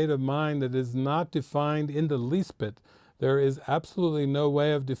 it's a state of mind that is not defined in the least bit. There is absolutely no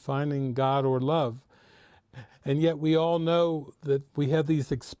way of defining God or love. And yet we all know that we have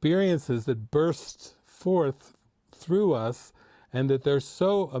these experiences that burst forth through us, and that they're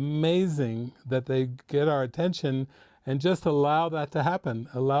so amazing that they get our attention, and just allow that to happen.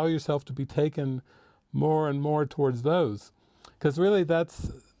 Allow yourself to be taken more and more towards those. Because really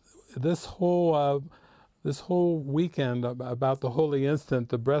that's this whole weekend about the Holy Instant,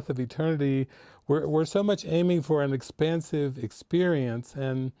 the breath of eternity. We're so much aiming for an expansive experience,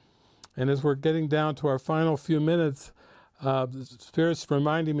 and as we're getting down to our final few minutes, the Spirit's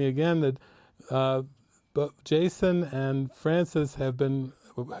reminding me again that but Jason and Francis have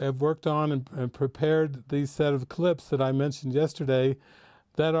worked on and prepared these set of clips that I mentioned yesterday,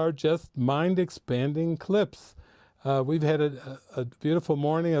 that are just mind-expanding clips. We've had a beautiful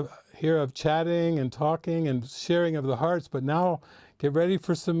morning here of chatting and talking and sharing of the hearts, but now get ready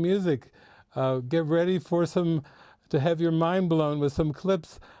for some music. Get ready for to have your mind blown with some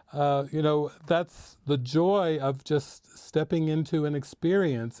clips. You know, that's the joy of just stepping into an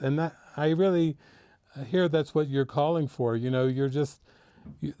experience. And that, I really hear that's what you're calling for. You know,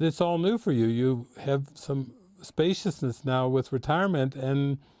 it's all new for you. You have some spaciousness now with retirement,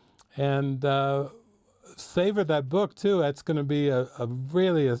 and savor that book too. That's going to be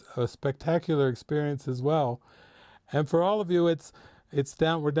really a spectacular experience as well. And for all of you,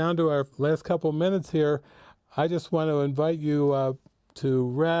 we're down to our last couple minutes here. I just want to invite you to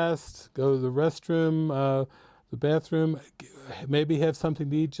rest, go to the restroom, the bathroom, maybe have something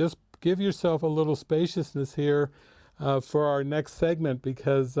to eat. Just give yourself a little spaciousness here for our next segment,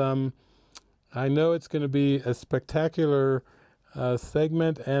 because I know it's going to be a spectacular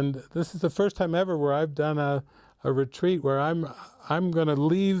segment, and this is the first time ever where I've done a retreat where I'm going to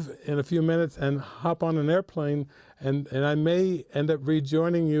leave in a few minutes and hop on an airplane, and I may end up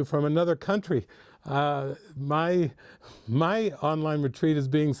rejoining you from another country. My online retreat is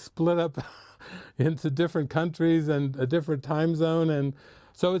being split up into different countries and a different time zone, and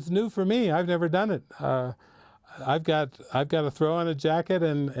so it's new for me. I've never done it. I've got to throw on a jacket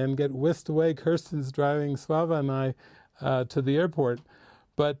and get whisked away. Kirsten's driving Svava and I to the airport.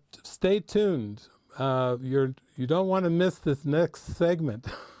 But stay tuned. You don't want to miss this next segment,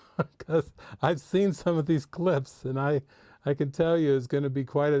 because I've seen some of these clips, and I can tell you it's going to be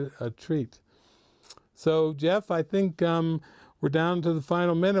quite a treat. So Jeff, I think we're down to the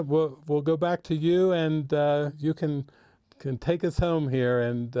final minute. We'll go back to you, and you can take us home here.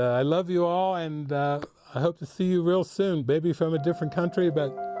 And I love you all, and I hope to see you real soon, maybe from a different country,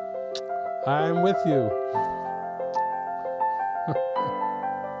 but I'm with you.